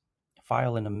Texas,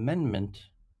 file an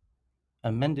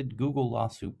amended Google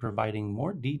lawsuit providing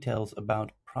more details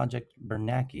about Project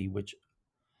Bernanke, which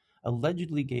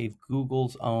allegedly gave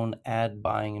Google's own ad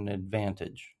buying an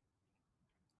advantage.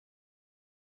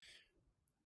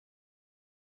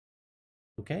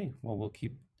 Okay, well, we'll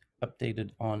keep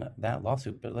updated on that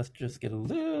lawsuit, but let's just get a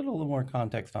little more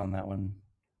context on that one.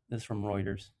 This is from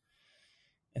Reuters.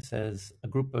 It says a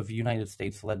group of United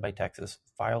States led by Texas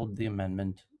filed the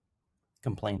amendment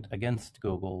complaint against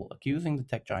Google, accusing the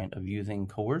tech giant of using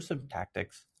coercive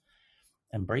tactics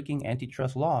and breaking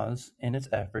antitrust laws in its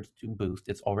efforts to boost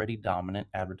its already dominant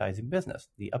advertising business.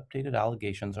 The updated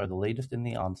allegations are the latest in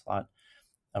the onslaught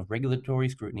of regulatory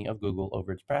scrutiny of Google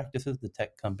over its practices. The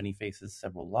tech company faces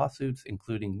several lawsuits,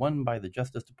 including one by the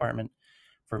Justice Department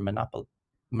for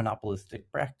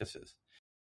monopolistic practices.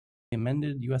 The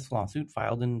amended U.S. lawsuit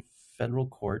filed in federal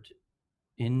court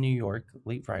in New York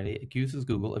late Friday accuses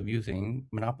Google of using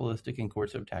monopolistic and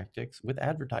coercive tactics with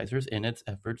advertisers in its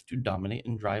efforts to dominate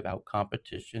and drive out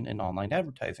competition in online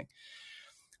advertising.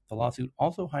 The lawsuit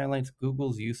also highlights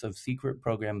Google's use of secret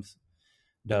programs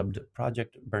dubbed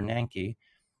Project Bernanke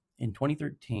in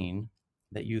 2013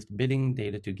 that used bidding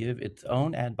data to give its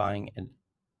own ad buying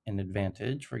an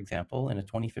advantage. For example, in a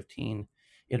 2015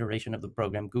 iteration of the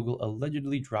program, Google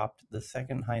allegedly dropped the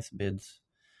second highest bids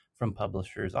from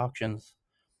publishers' auctions,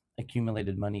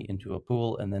 accumulated money into a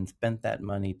pool, and then spent that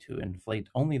money to inflate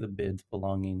only the bids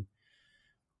belonging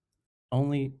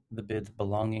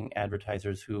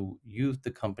advertisers who used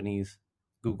the company's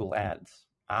Google ads.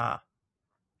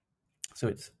 So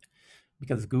it's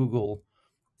because Google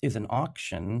is an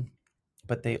auction,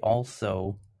 but they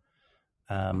also,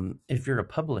 if you're a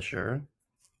publisher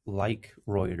like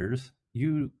Reuters,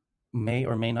 you may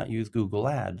or may not use Google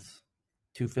ads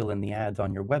to fill in the ads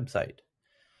on your website.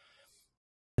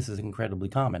 This is incredibly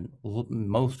common.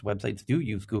 Most websites do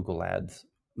use Google ads.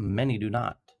 Many do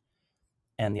not.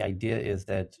 And the idea is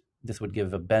that this would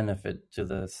give a benefit to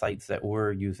the sites that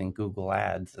were using Google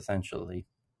ads, essentially.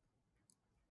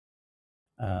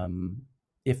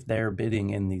 If they're bidding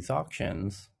in these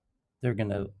auctions, they're going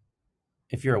to,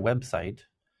 if you're a website,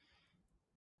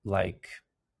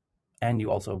 and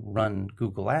you also run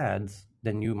Google ads,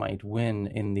 then you might win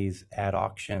in these ad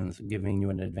auctions, giving you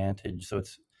an advantage. So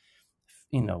it's,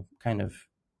 kind of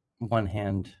one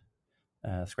hand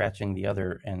scratching the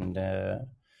other and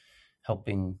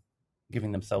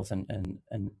giving themselves an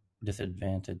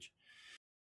disadvantage.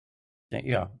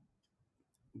 Yeah,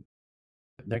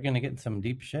 they're going to get some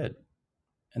deep shit.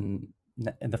 And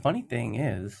the funny thing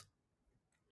is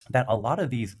that a lot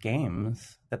of these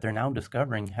games that they're now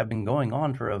discovering have been going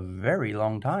on for a very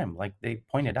long time. Like they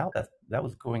pointed out that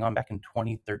was going on back in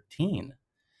 2013.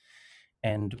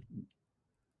 And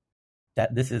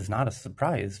that this is not a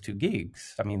surprise to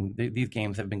geeks. I mean, these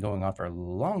games have been going on for a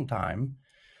long time.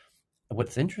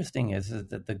 What's interesting is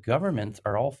that the governments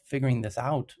are all figuring this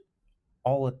out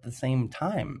all at the same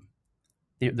time.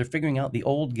 They're figuring out the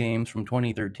old games from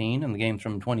 2013 and the games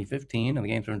from 2015 and the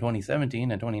games from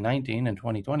 2017 and 2019 and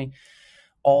 2020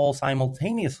 all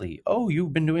simultaneously. Oh,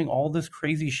 you've been doing all this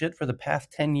crazy shit for the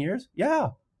past 10 years? Yeah,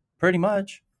 pretty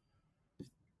much.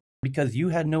 Because you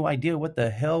had no idea what the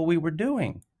hell we were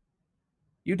doing.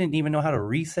 You didn't even know how to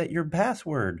reset your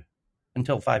password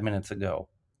until 5 minutes ago.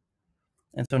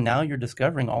 And so now you're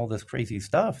discovering all this crazy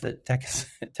stuff that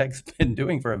tech's been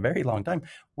doing for a very long time.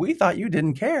 We thought you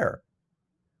didn't care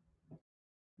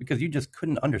because you just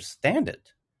couldn't understand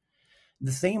it.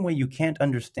 The same way you can't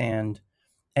understand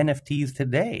NFTs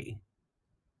today.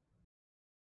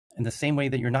 In the same way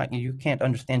that you can't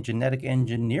understand genetic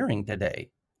engineering today.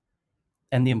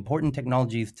 And the important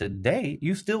technologies today,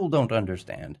 you still don't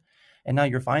understand. And now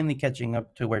you're finally catching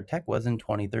up to where tech was in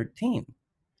 2013.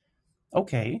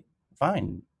 Okay,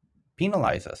 fine.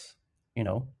 Penalize us, you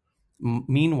know.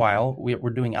 Meanwhile, we're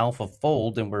doing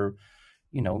AlphaFold and we're,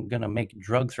 going to make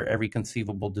drugs for every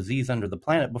conceivable disease under the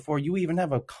planet before you even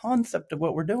have a concept of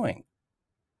what we're doing.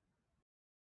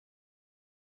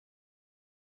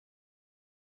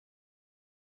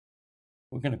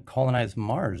 We're going to colonize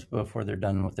Mars before they're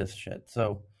done with this shit.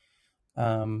 So,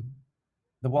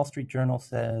 the Wall Street Journal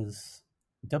says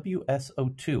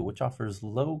WSO2, which offers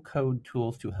low-code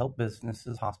tools to help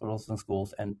businesses, hospitals, and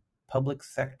schools and public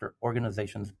sector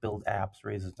organizations build apps,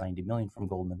 raises $90 million from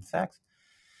Goldman Sachs.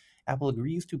 Apple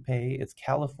agrees to pay its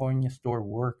California store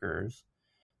workers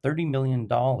 $30 million,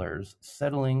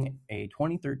 settling a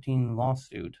 2013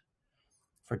 lawsuit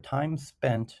for time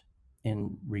spent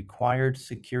in required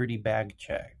security bag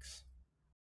checks,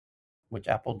 which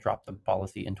Apple dropped the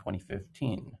policy in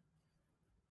 2015.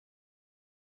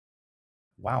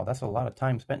 Wow, that's a lot of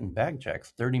time spent in bag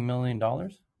checks. $30 million?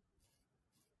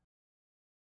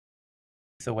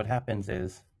 So what happens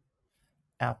is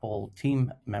Apple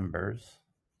team members,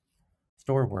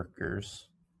 store workers,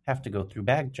 have to go through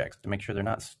bag checks to make sure they're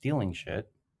not stealing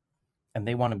shit. And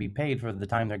they want to be paid for the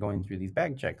time they're going through these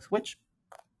bag checks, which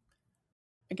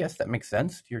I guess that makes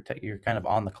sense. You're kind of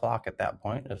on the clock at that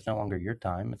point. It's no longer your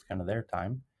time. It's kind of their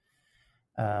time.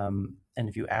 And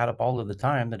if you add up all of the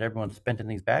time that everyone spent in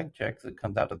these bag checks, it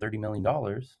comes out to $30 million.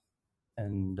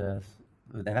 And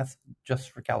that's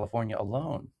just for California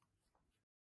alone.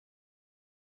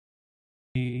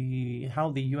 How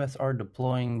the U.S. are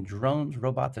deploying drones,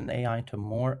 robots, and AI to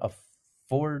more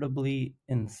affordably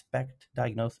inspect,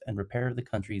 diagnose, and repair the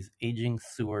country's aging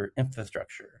sewer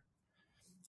infrastructure.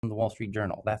 From the Wall Street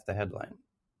Journal, that's the headline.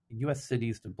 U.S.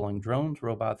 cities deploying drones,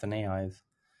 robots, and AIs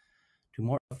to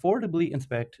more affordably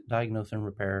inspect, diagnose, and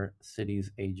repair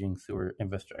cities' aging sewer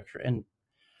infrastructure. And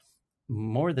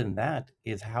more than that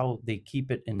is how they keep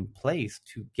it in place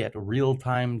to get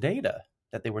real-time data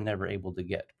that they were never able to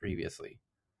get previously.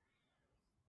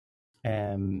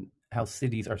 And how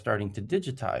cities are starting to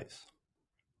digitize.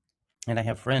 And I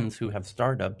have friends who have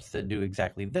startups that do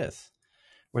exactly this,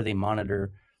 where they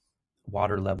monitor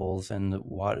water levels and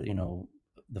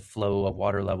the flow of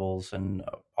water levels and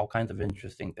all kinds of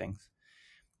interesting things.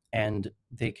 And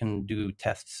they can do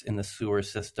tests in the sewer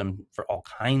system for all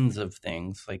kinds of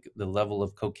things, like the level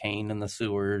of cocaine in the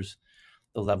sewers,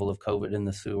 the level of COVID in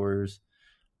the sewers,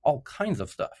 all kinds of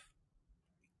stuff.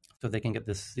 So they can get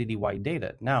this citywide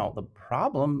data. Now, the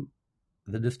problem,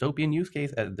 the dystopian use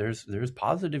case, there's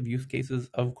positive use cases,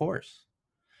 of course.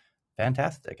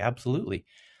 Fantastic, absolutely.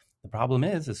 The problem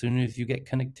is, as soon as you get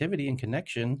connectivity and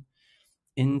connection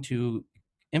into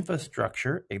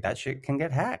infrastructure, that shit can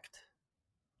get hacked.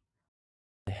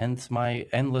 Hence my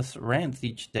endless rants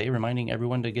each day reminding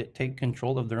everyone to take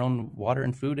control of their own water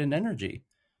and food and energy,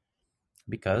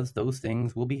 because those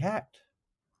things will be hacked.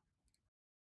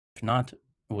 If not,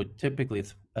 typically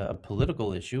it's a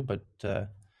political issue, but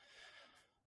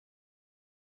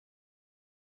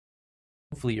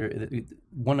hopefully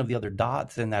one of the other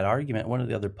dots in that argument, one of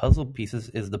the other puzzle pieces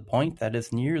is the point that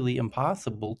it's nearly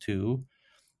impossible to,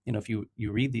 if you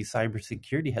read these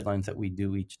cybersecurity headlines that we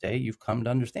do each day, you've come to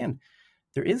understand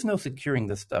there is no securing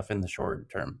this stuff in the short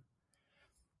term.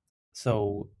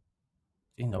 So,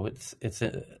 it's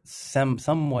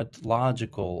somewhat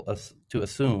logical to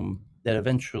assume that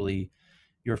eventually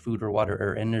your food or water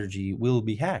or energy will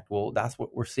be hacked. Well, that's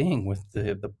what we're seeing with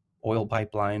the oil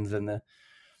pipelines and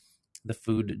the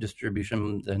food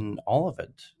distribution and all of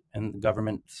it, and the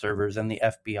government servers and the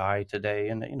FBI today,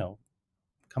 and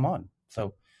come on.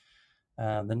 So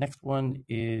the next one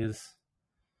is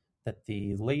that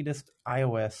the latest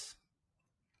iOS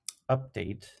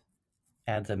update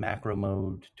adds a macro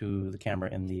mode to the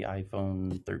camera in the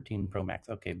iPhone 13 Pro Max.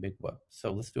 Okay, big whoop.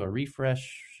 So let's do a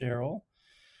refresh, Cheryl.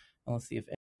 And let's see if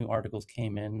any new articles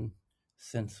came in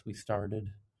since we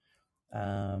started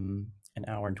an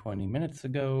hour and 20 minutes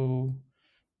ago.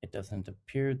 It doesn't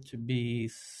appear to be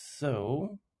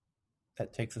so.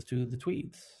 that takes us to the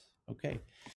tweets. Okay,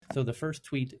 so the first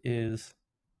tweet is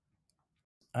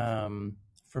from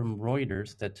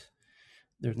Reuters that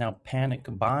there's now panic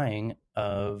buying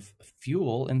of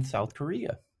fuel in South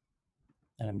Korea.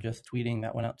 And I'm just tweeting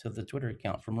that one out to the Twitter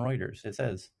account from Reuters. It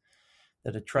says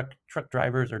that truck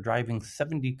drivers are driving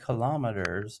 70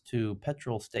 kilometers to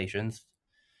petrol stations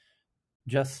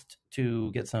just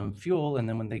to get some fuel, and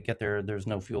then when they get there, there's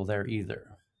no fuel there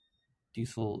either.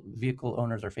 Diesel vehicle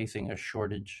owners are facing a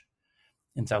shortage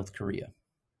in South Korea.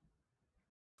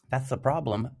 That's the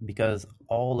problem because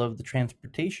all of the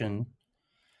transportation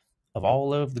of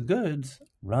all of the goods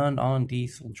run on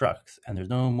diesel trucks, and there's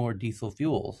no more diesel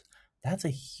fuels. That's a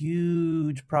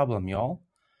huge problem, y'all.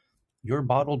 Your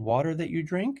bottled water that you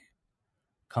drink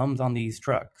comes on these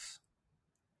trucks.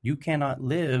 You cannot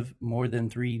live more than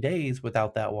 3 days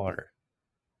without that water.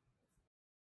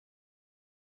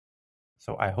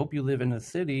 So I hope you live in a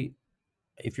city.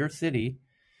 If your city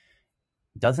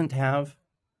doesn't have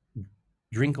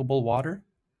drinkable water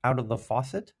out of the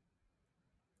faucet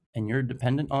and you're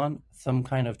dependent on some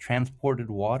kind of transported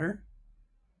water,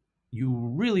 you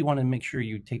really want to make sure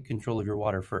you take control of your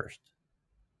water first.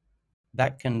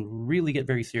 That can really get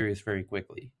very serious very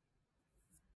quickly.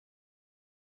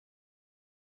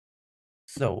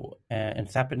 So, and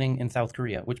it's happening in South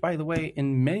Korea, which, by the way,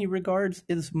 in many regards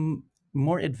is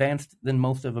more advanced than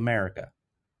most of America.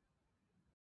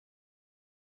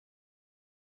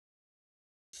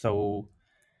 So,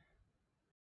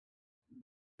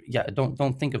 yeah,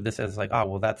 don't think of this as like, oh,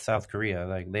 well, that's South Korea.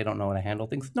 Like, they don't know how to handle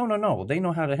things. No. They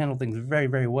know how to handle things very,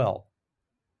 very well.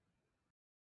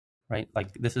 Right?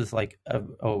 Like, this is like a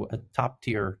top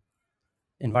tier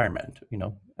environment, you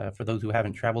know, for those who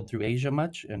haven't traveled through Asia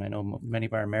much. And I know many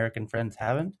of our American friends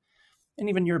haven't. And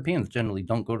even Europeans generally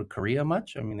don't go to Korea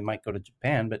much. I mean, they might go to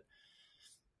Japan, but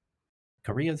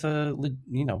Korea's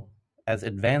as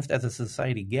advanced as a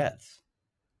society gets.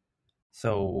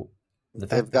 So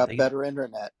they've got better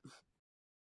internet.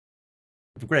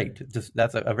 Great. Just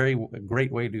that's a very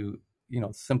great way to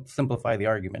simplify the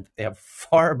argument. They have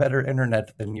far better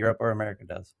internet than Europe or America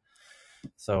does.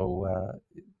 So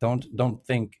don't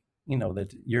think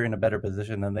that you're in a better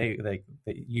position than that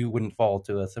you wouldn't fall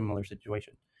to a similar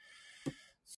situation.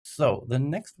 So the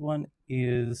next one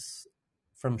is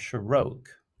from Shirok,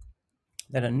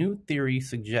 that a new theory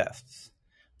suggests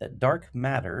that dark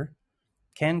matter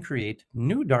can create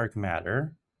new dark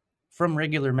matter from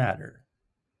regular matter.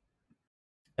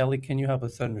 Ellie, can you help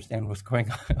us understand what's going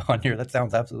on here? That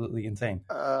sounds absolutely insane.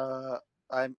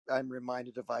 I'm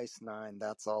reminded of Ice 9.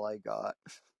 That's all I got.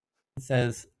 It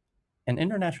says, an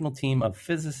international team of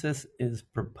physicists is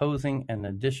proposing an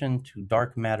addition to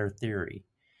dark matter theory.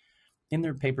 In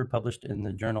their paper published in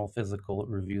the journal Physical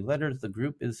Review Letters, the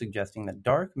group is suggesting that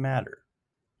dark matter,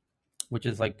 which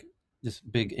is like this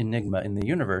big enigma in the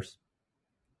universe,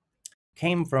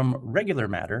 came from regular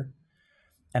matter,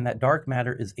 and that dark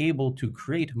matter is able to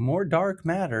create more dark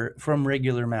matter from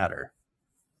regular matter.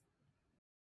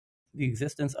 The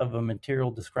existence of a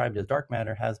material described as dark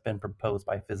matter has been proposed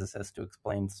by physicists to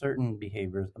explain certain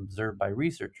behaviors observed by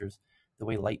researchers, the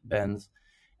way light bends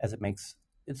as it makes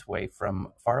its way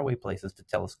from faraway places to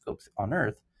telescopes on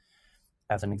Earth,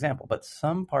 as an example. But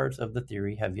some parts of the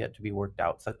theory have yet to be worked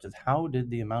out, such as how did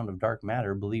the amount of dark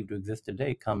matter believed to exist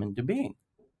today come into being?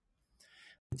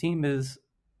 The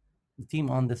team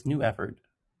on this new effort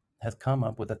has come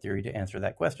up with a theory to answer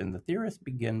that question. The theorists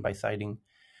begin by citing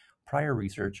prior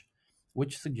research,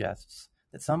 which suggests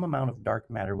that some amount of dark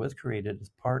matter was created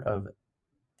as part of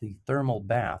the thermal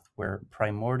bath, where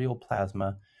primordial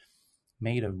plasma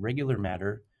made of regular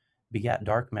matter begat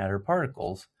dark matter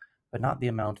particles, but not the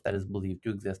amount that is believed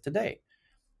to exist today.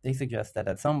 They suggest that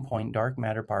at some point, dark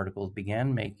matter particles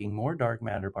began making more dark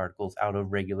matter particles out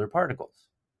of regular particles.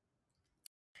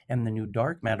 And the new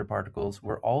dark matter particles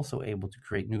were also able to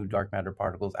create new dark matter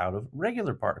particles out of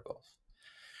regular particles.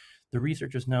 The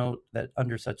researchers note that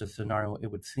under such a scenario, it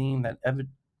would seem that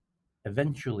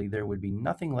eventually there would be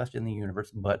nothing left in the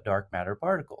universe but dark matter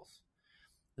particles.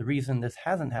 The reason this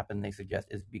hasn't happened, they suggest,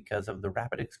 is because of the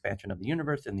rapid expansion of the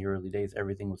universe. In the early days,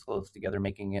 everything was close together,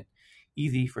 making it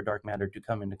easy for dark matter to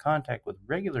come into contact with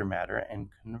regular matter and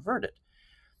convert it.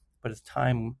 But as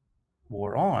time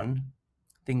wore on,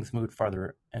 things moved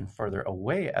farther and further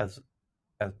away as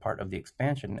part of the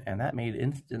expansion, and that made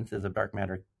instances of dark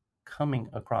matter coming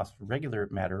across regular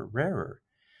matter rarer.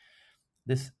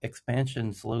 This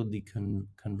expansion slowed the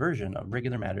conversion of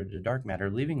regular matter to dark matter,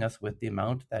 leaving us with the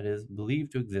amount that is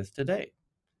believed to exist today.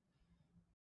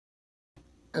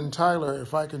 And Tyler,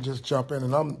 if I can just jump in,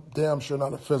 and I'm damn sure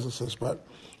not a physicist, but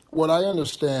what I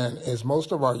understand is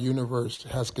most of our universe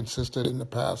has consisted in the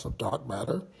past of dark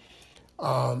matter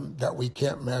that we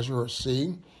can't measure or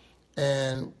see.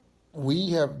 And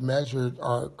we have measured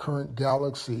our current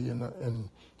galaxy, and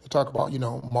they talk about,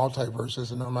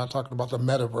 multiverses, and I'm not talking about the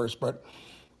metaverse, but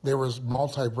there was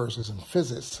multiverses in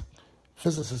physics,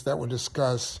 physicists that would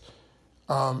discuss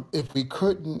if we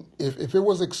couldn't, if it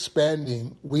was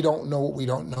expanding, we don't know what we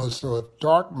don't know. So if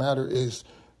dark matter is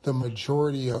the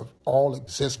majority of all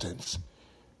existence,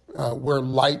 where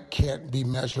light can't be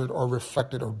measured or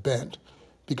reflected or bent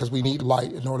because we need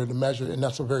light in order to measure it. And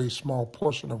that's a very small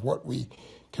portion of what we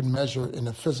can measure in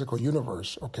the physical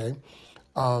universe, okay?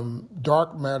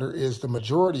 Dark matter is the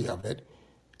majority of it,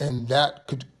 and that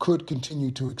could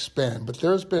continue to expand. But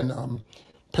there's been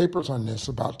papers on this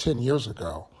about 10 years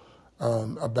ago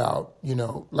about,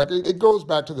 like it goes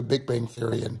back to the Big Bang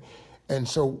Theory. And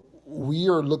so we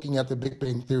are looking at the Big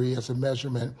Bang Theory as a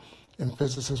measurement, and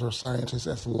physicists or scientists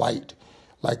as light.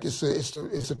 Like it's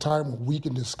a time when we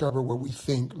can discover where we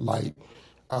think light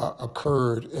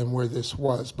occurred and where this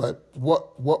was. But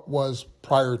what was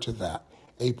prior to that?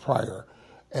 A prior.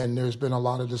 And there's been a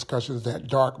lot of discussions that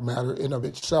dark matter in of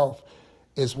itself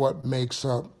is what makes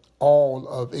up all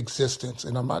of existence.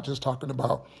 And I'm not just talking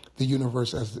about the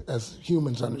universe as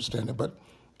humans understand it, but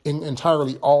in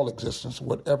entirely all existence,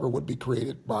 whatever would be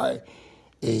created by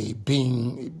a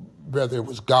being, whether it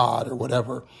was God or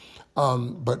whatever.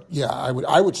 But yeah,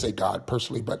 I would say God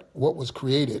personally. But what was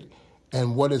created,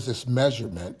 and what is this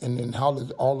measurement, and then how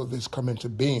did all of this come into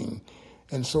being?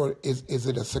 And so is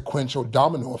it a sequential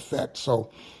domino effect? So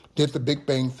did the Big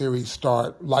Bang Theory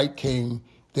start? Light came,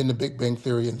 then the Big Bang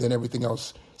Theory, and then everything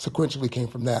else sequentially came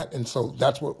from that. And so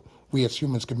that's what we as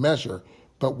humans can measure.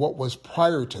 But what was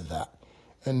prior to that?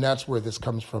 And that's where this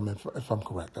comes from, if I'm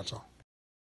correct. That's all.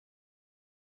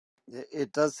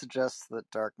 It does suggest that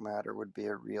dark matter would be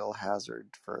a real hazard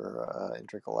for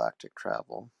intergalactic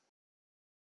travel.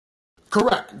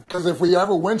 Correct. Because if we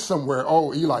ever went somewhere,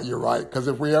 oh, Eli, you're right. Because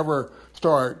if we ever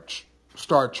start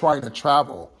trying to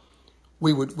travel,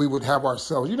 we would have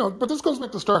ourselves, But this goes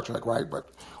back to Star Trek, right?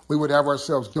 But we would have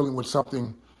ourselves dealing with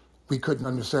something we couldn't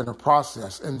understand or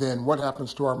process, and then what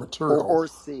happens to our material? Or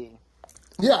see.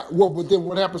 Yeah. Well, but then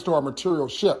what happens to our material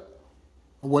ship,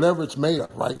 whatever it's made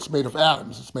of, right? It's made of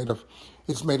atoms. It's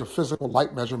made of physical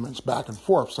light measurements back and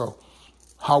forth. So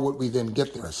how would we then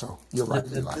get there? So you're The right,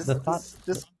 the, Eli. the This thought. this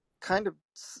this kind of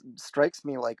strikes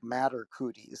me like matter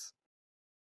cooties.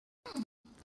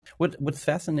 What's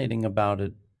fascinating about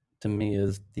it to me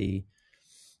is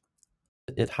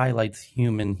it highlights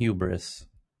human hubris,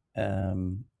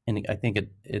 and I think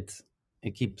it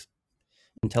keeps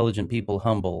intelligent people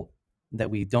humble, that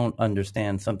we don't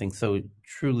understand something so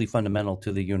truly fundamental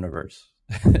to the universe.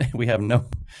 We have no.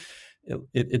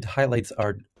 It highlights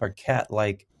our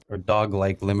cat-like or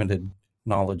dog-like limited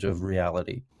knowledge of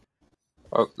reality.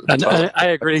 Oh, And Tyler, I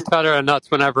agree, Tyler, and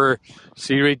that's whenever,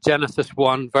 so you read Genesis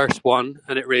 1, verse 1,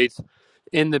 and it reads,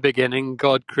 "In the beginning,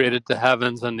 God created the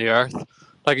heavens and the earth."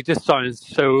 Like, it just sounds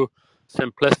so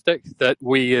simplistic that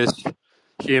we as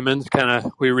humans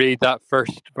we read that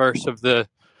first verse of the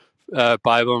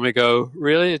Bible and we go,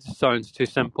 really? It just sounds too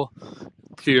simple.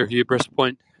 To your hubris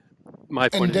point, my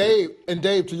point And of view.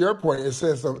 Dave, to your point, it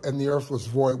says, "And the earth was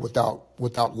void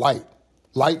without light."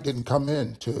 Light didn't come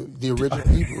in to the original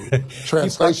Hebrew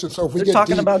translation. So if we They're get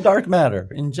talking deep, about dark matter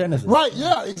in Genesis. right?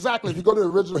 Yeah, exactly. If you go to the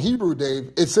original Hebrew,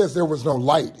 Dave, it says there was no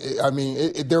light.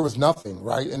 There was nothing,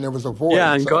 right? And there was a Yeah, void.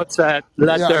 and So, God said,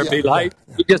 "Let yeah, there yeah, be yeah, light."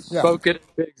 yeah, He just yeah. spoke it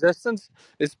into existence.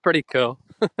 It's pretty cool.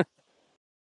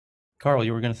 Carl,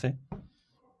 you were going to say?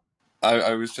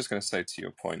 I was just going to say, to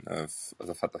your point of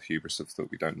the fact that hubris of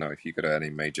that we don't know, if you go to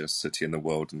any major city in the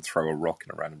world and throw a rock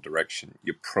in a random direction,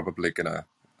 you're probably going to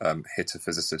hit a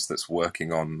physicist that's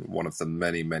working on one of the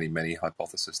many, many, many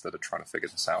hypotheses that are trying to figure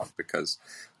this out, because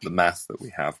the math that we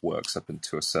have works up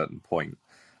into a certain point,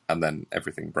 and then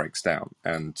everything breaks down.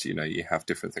 And, you have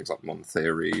different things like modern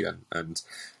theory and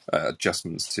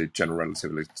adjustments to general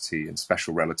relativity and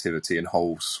special relativity, and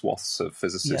whole swaths of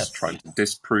physicists Yes. trying to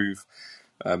disprove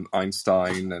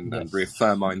Einstein and Yes.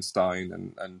 reaffirm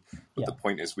Einstein, but Yeah. the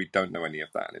point is we don't know any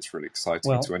of that, and it's really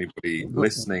exciting Well, to anybody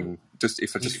listening.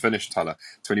 If I just finish, Tyler,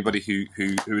 to anybody who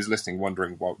is listening,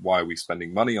 wondering why are we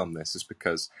spending money on this, is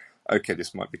because, okay,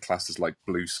 this might be classed as like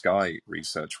blue sky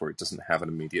research where it doesn't have an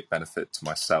immediate benefit to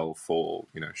myself or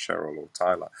Cheryl or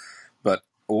Tyler, but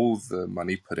all the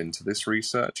money put into this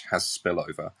research has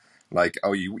spillover. Like,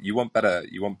 oh, you want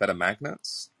better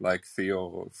magnets, like for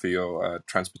your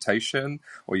transportation,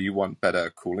 or you want better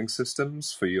cooling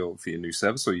systems for your new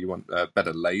service, or you want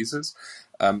better lasers.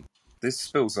 this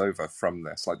spills over from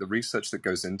this. Like the research that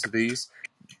goes into these,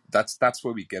 that's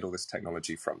where we get all this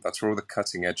technology from. That's where all the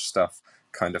cutting edge stuff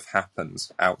kind of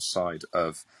happens outside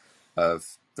of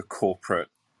the corporate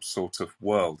sort of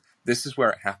world. This is where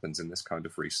it happens in this kind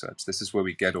of research. This is where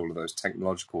we get all of those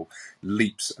technological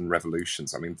leaps and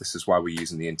revolutions. I mean, this is why we're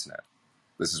using the internet.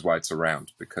 This is why it's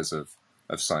around, because of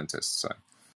scientists. So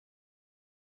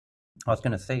I was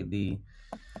going to say,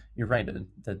 you're right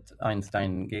that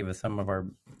Einstein gave us some of our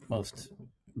most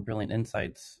brilliant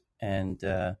insights, and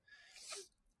the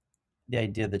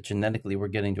idea that genetically we're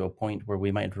getting to a point where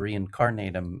we might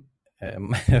reincarnate him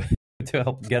to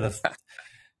help get us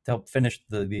to help finish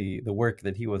the work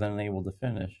that he was unable to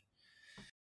finish.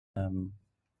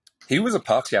 He was a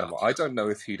party animal. I don't know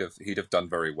if he'd have done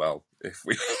very well if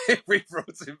we brought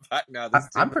him back now.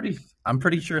 I'm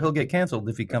pretty sure he'll get canceled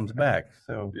if he comes back.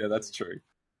 So yeah, that's true.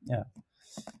 Yeah.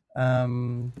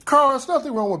 Carl, there's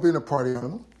nothing wrong with being a party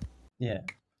animal. Yeah.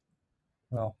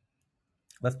 Well,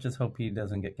 let's just hope he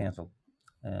doesn't get canceled.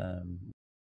 The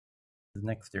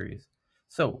next series.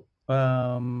 So,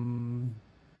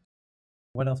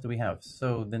 what else do we have?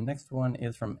 So the next one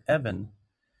is from Evan,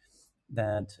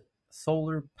 that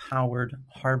solar-powered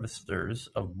harvesters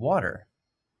of water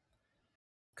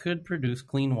could produce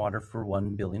clean water for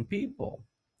 1 billion people.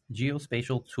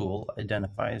 Geospatial tool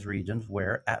identifies regions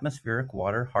where atmospheric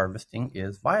water harvesting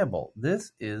is viable.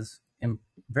 This is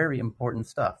very important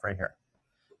stuff right here,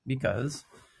 because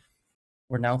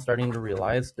we're now starting to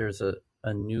realize there's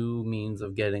a new means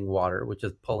of getting water, which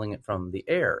is pulling it from the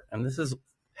air. And this is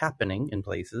happening in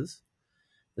places.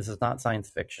 This is not science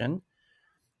fiction.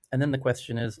 And then the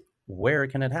question is, where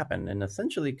can it happen? And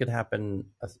essentially it could happen,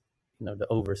 to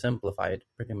oversimplify it,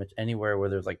 pretty much anywhere where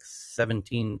there's like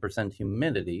 17%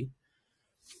 humidity.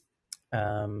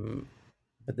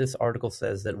 But this article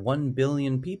says that 1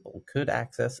 billion people could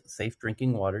access safe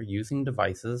drinking water using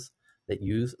devices that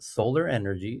use solar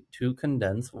energy to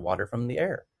condense water from the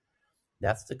air.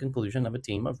 That's the conclusion of a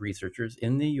team of researchers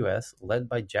in the US led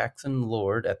by Jackson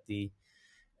Lord at the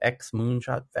X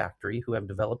Moonshot Factory, who have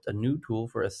developed a new tool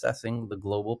for assessing the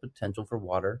global potential for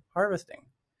water harvesting.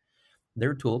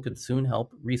 Their tool could soon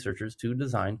help researchers to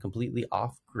design completely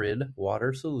off-grid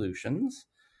water solutions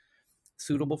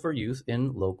suitable for use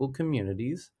in local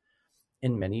communities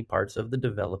in many parts of the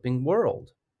developing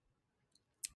world.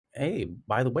 Hey,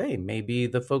 by the way, maybe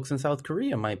the folks in South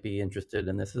Korea might be interested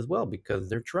in this as well, because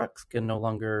their trucks can no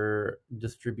longer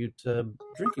distribute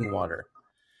drinking water.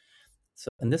 So,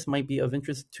 and this might be of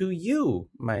interest to you,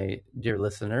 my dear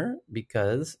listener,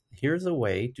 because here's a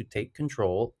way to take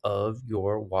control of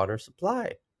your water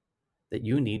supply that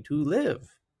you need to live.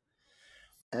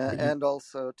 And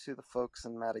also to the folks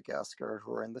in Madagascar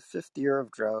who are in the 5th year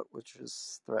of drought, which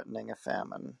is threatening a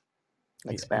famine,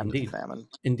 an expanded famine.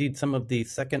 Indeed, some of the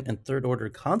second and third order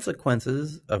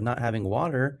consequences of not having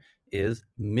water is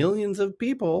millions of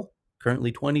people,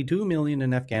 currently 22 million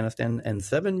in Afghanistan and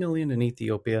 7 million in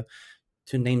Ethiopia,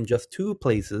 to name just 2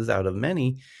 places out of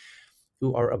many,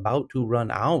 who are about to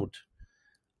run out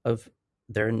of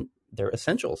their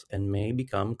essentials and may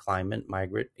become climate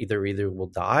migrant. Either will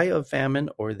die of famine,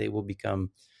 or they will become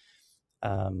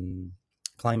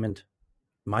climate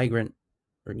migrant,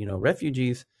 or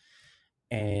refugees.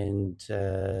 And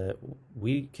the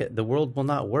world will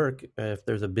not work if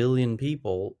there's 1 billion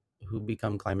people who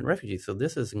become climate refugees. So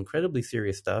this is incredibly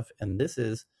serious stuff, and this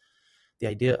is the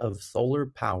idea of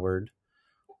solar-powered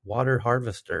water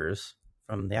harvesters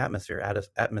from the atmosphere,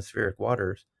 atmospheric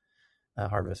waters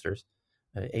harvesters,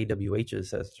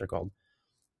 AWHs as they're called.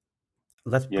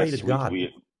 Let's pray to God.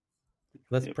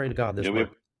 Let's pray to God this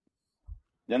works.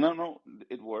 Yeah, no,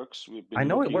 it works. We've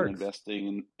been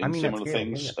investing in similar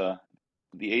things. Yeah.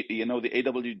 The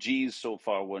AWGs so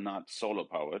far were not solar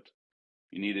powered.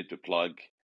 You needed to plug,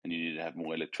 and you needed to have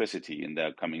more electricity, and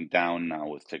they're coming down now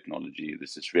with technology.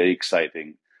 This is very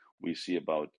exciting. We see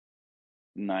about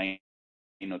 9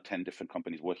 or 10 different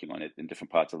companies working on it in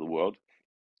different parts of the world,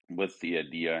 with the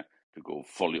idea to go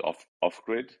fully off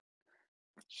grid.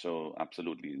 So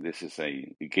absolutely, this is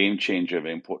a game changer, a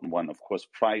very important one. Of course,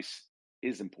 price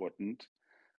is important,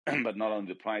 but not only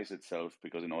the price itself,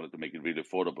 because in order to make it really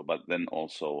affordable, but then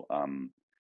also,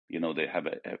 they have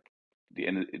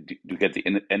to get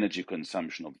the energy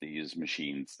consumption of these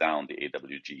machines down, the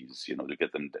AWGs, to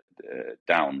get them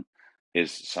down,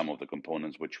 is some of the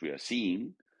components which we are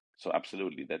seeing. So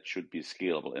absolutely, that should be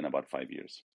scalable in about 5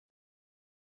 years.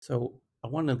 So I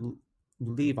want to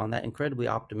leave on that incredibly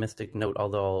optimistic note,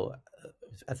 although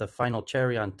as a final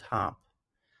cherry on top,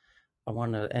 I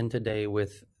want to end today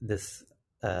with this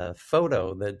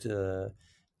photo that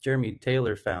Jeremy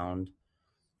Taylor found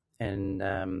in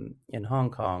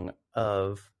Hong Kong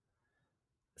of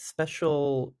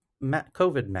special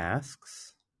COVID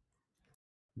masks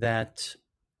that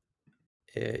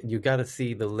you got to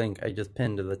see the link I just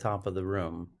pinned to the top of the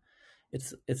room.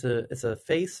 It's a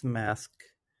face mask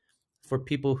for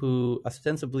people who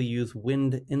ostensibly use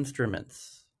wind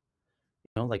instruments,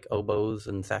 like oboes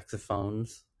and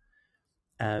saxophones.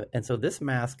 And so this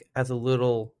mask has a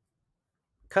little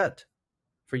cut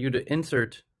for you to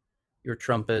insert your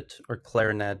trumpet or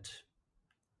clarinet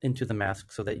into the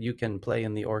mask so that you can play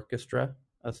in the orchestra,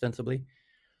 ostensibly,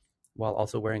 while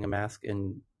also wearing a mask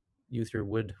and use your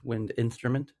wind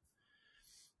instrument.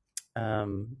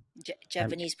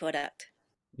 Japanese product.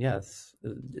 Yes,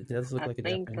 it does look like a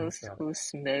think Japanese those product. who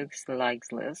smokes likes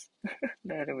this.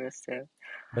 That will sell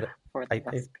But for the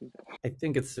less people. I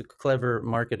think it's a clever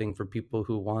marketing for people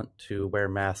who want to wear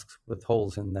masks with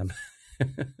holes in them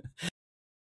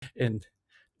and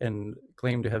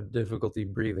claim to have difficulty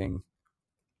breathing.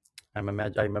 I'm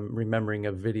remembering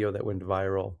a video that went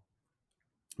viral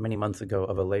many months ago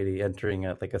of a lady entering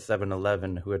a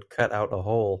 7-Eleven who had cut out a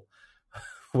hole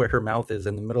where her mouth is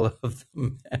in the middle of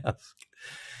the mask.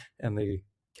 And the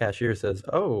cashier says,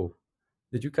 "Oh,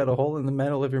 did you cut a hole in the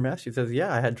middle of your mask?" She says,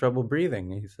 "Yeah, I had trouble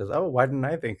breathing." And he says, "Oh, why didn't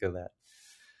I think of that?"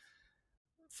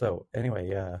 So anyway,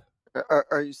 yeah.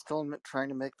 Are you still trying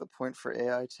to make the point for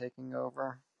AI taking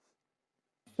over?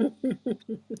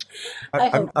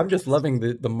 I'm just loving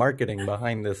the marketing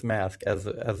behind this mask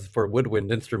as for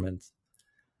woodwind instruments.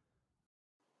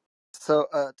 So,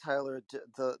 Tyler,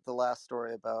 the last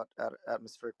story about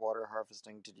atmospheric water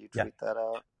harvesting, did you tweet that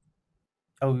out?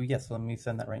 Oh, yes. Let me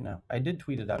send that right now. I did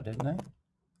tweet it out, didn't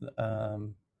I?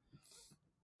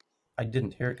 I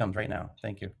didn't. Here it comes right now.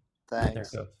 Thank you. Thanks. There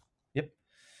it goes. Yep.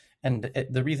 And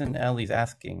the reason Ellie's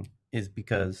asking is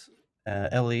because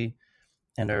Ellie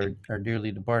and our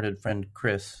dearly departed friend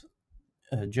Chris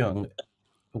Jung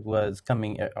was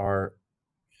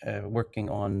working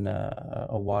on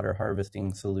a water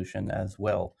harvesting solution as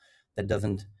well that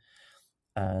doesn't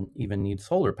even need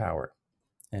solar power.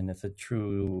 And it's a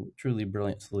truly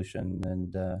brilliant solution,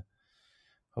 and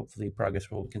hopefully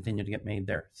progress will continue to get made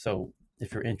there. So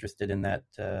if you're interested in that,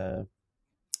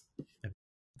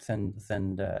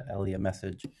 send Ellie a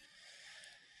message.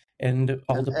 And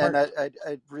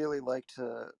I'd really like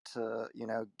to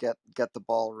get the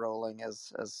ball rolling,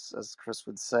 as Chris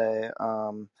would say,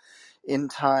 in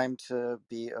time to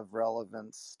be of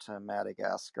relevance to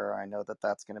Madagascar. I know that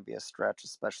that's going to be a stretch,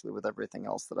 especially with everything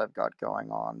else that I've got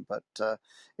going on. But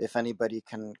if anybody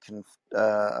can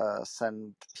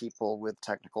send people with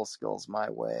technical skills my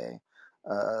way,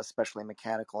 especially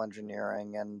mechanical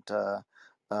engineering and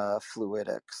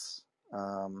fluidics,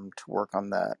 to work on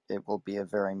that, it will be a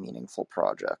very meaningful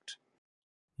project.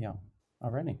 Yeah.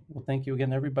 Alrighty. Well, thank you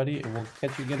again, everybody. And we'll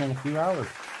catch you again in a few hours.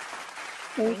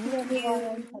 Thank you. Take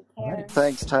care. Right.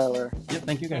 Thanks, Tyler. Yep.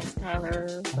 Thank you, guys. Thanks,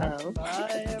 Tyler. Well,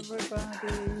 Bye,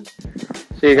 everybody.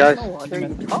 See you guys. no wonder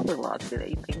you talk a lot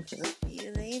today. Thank you. See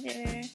you later.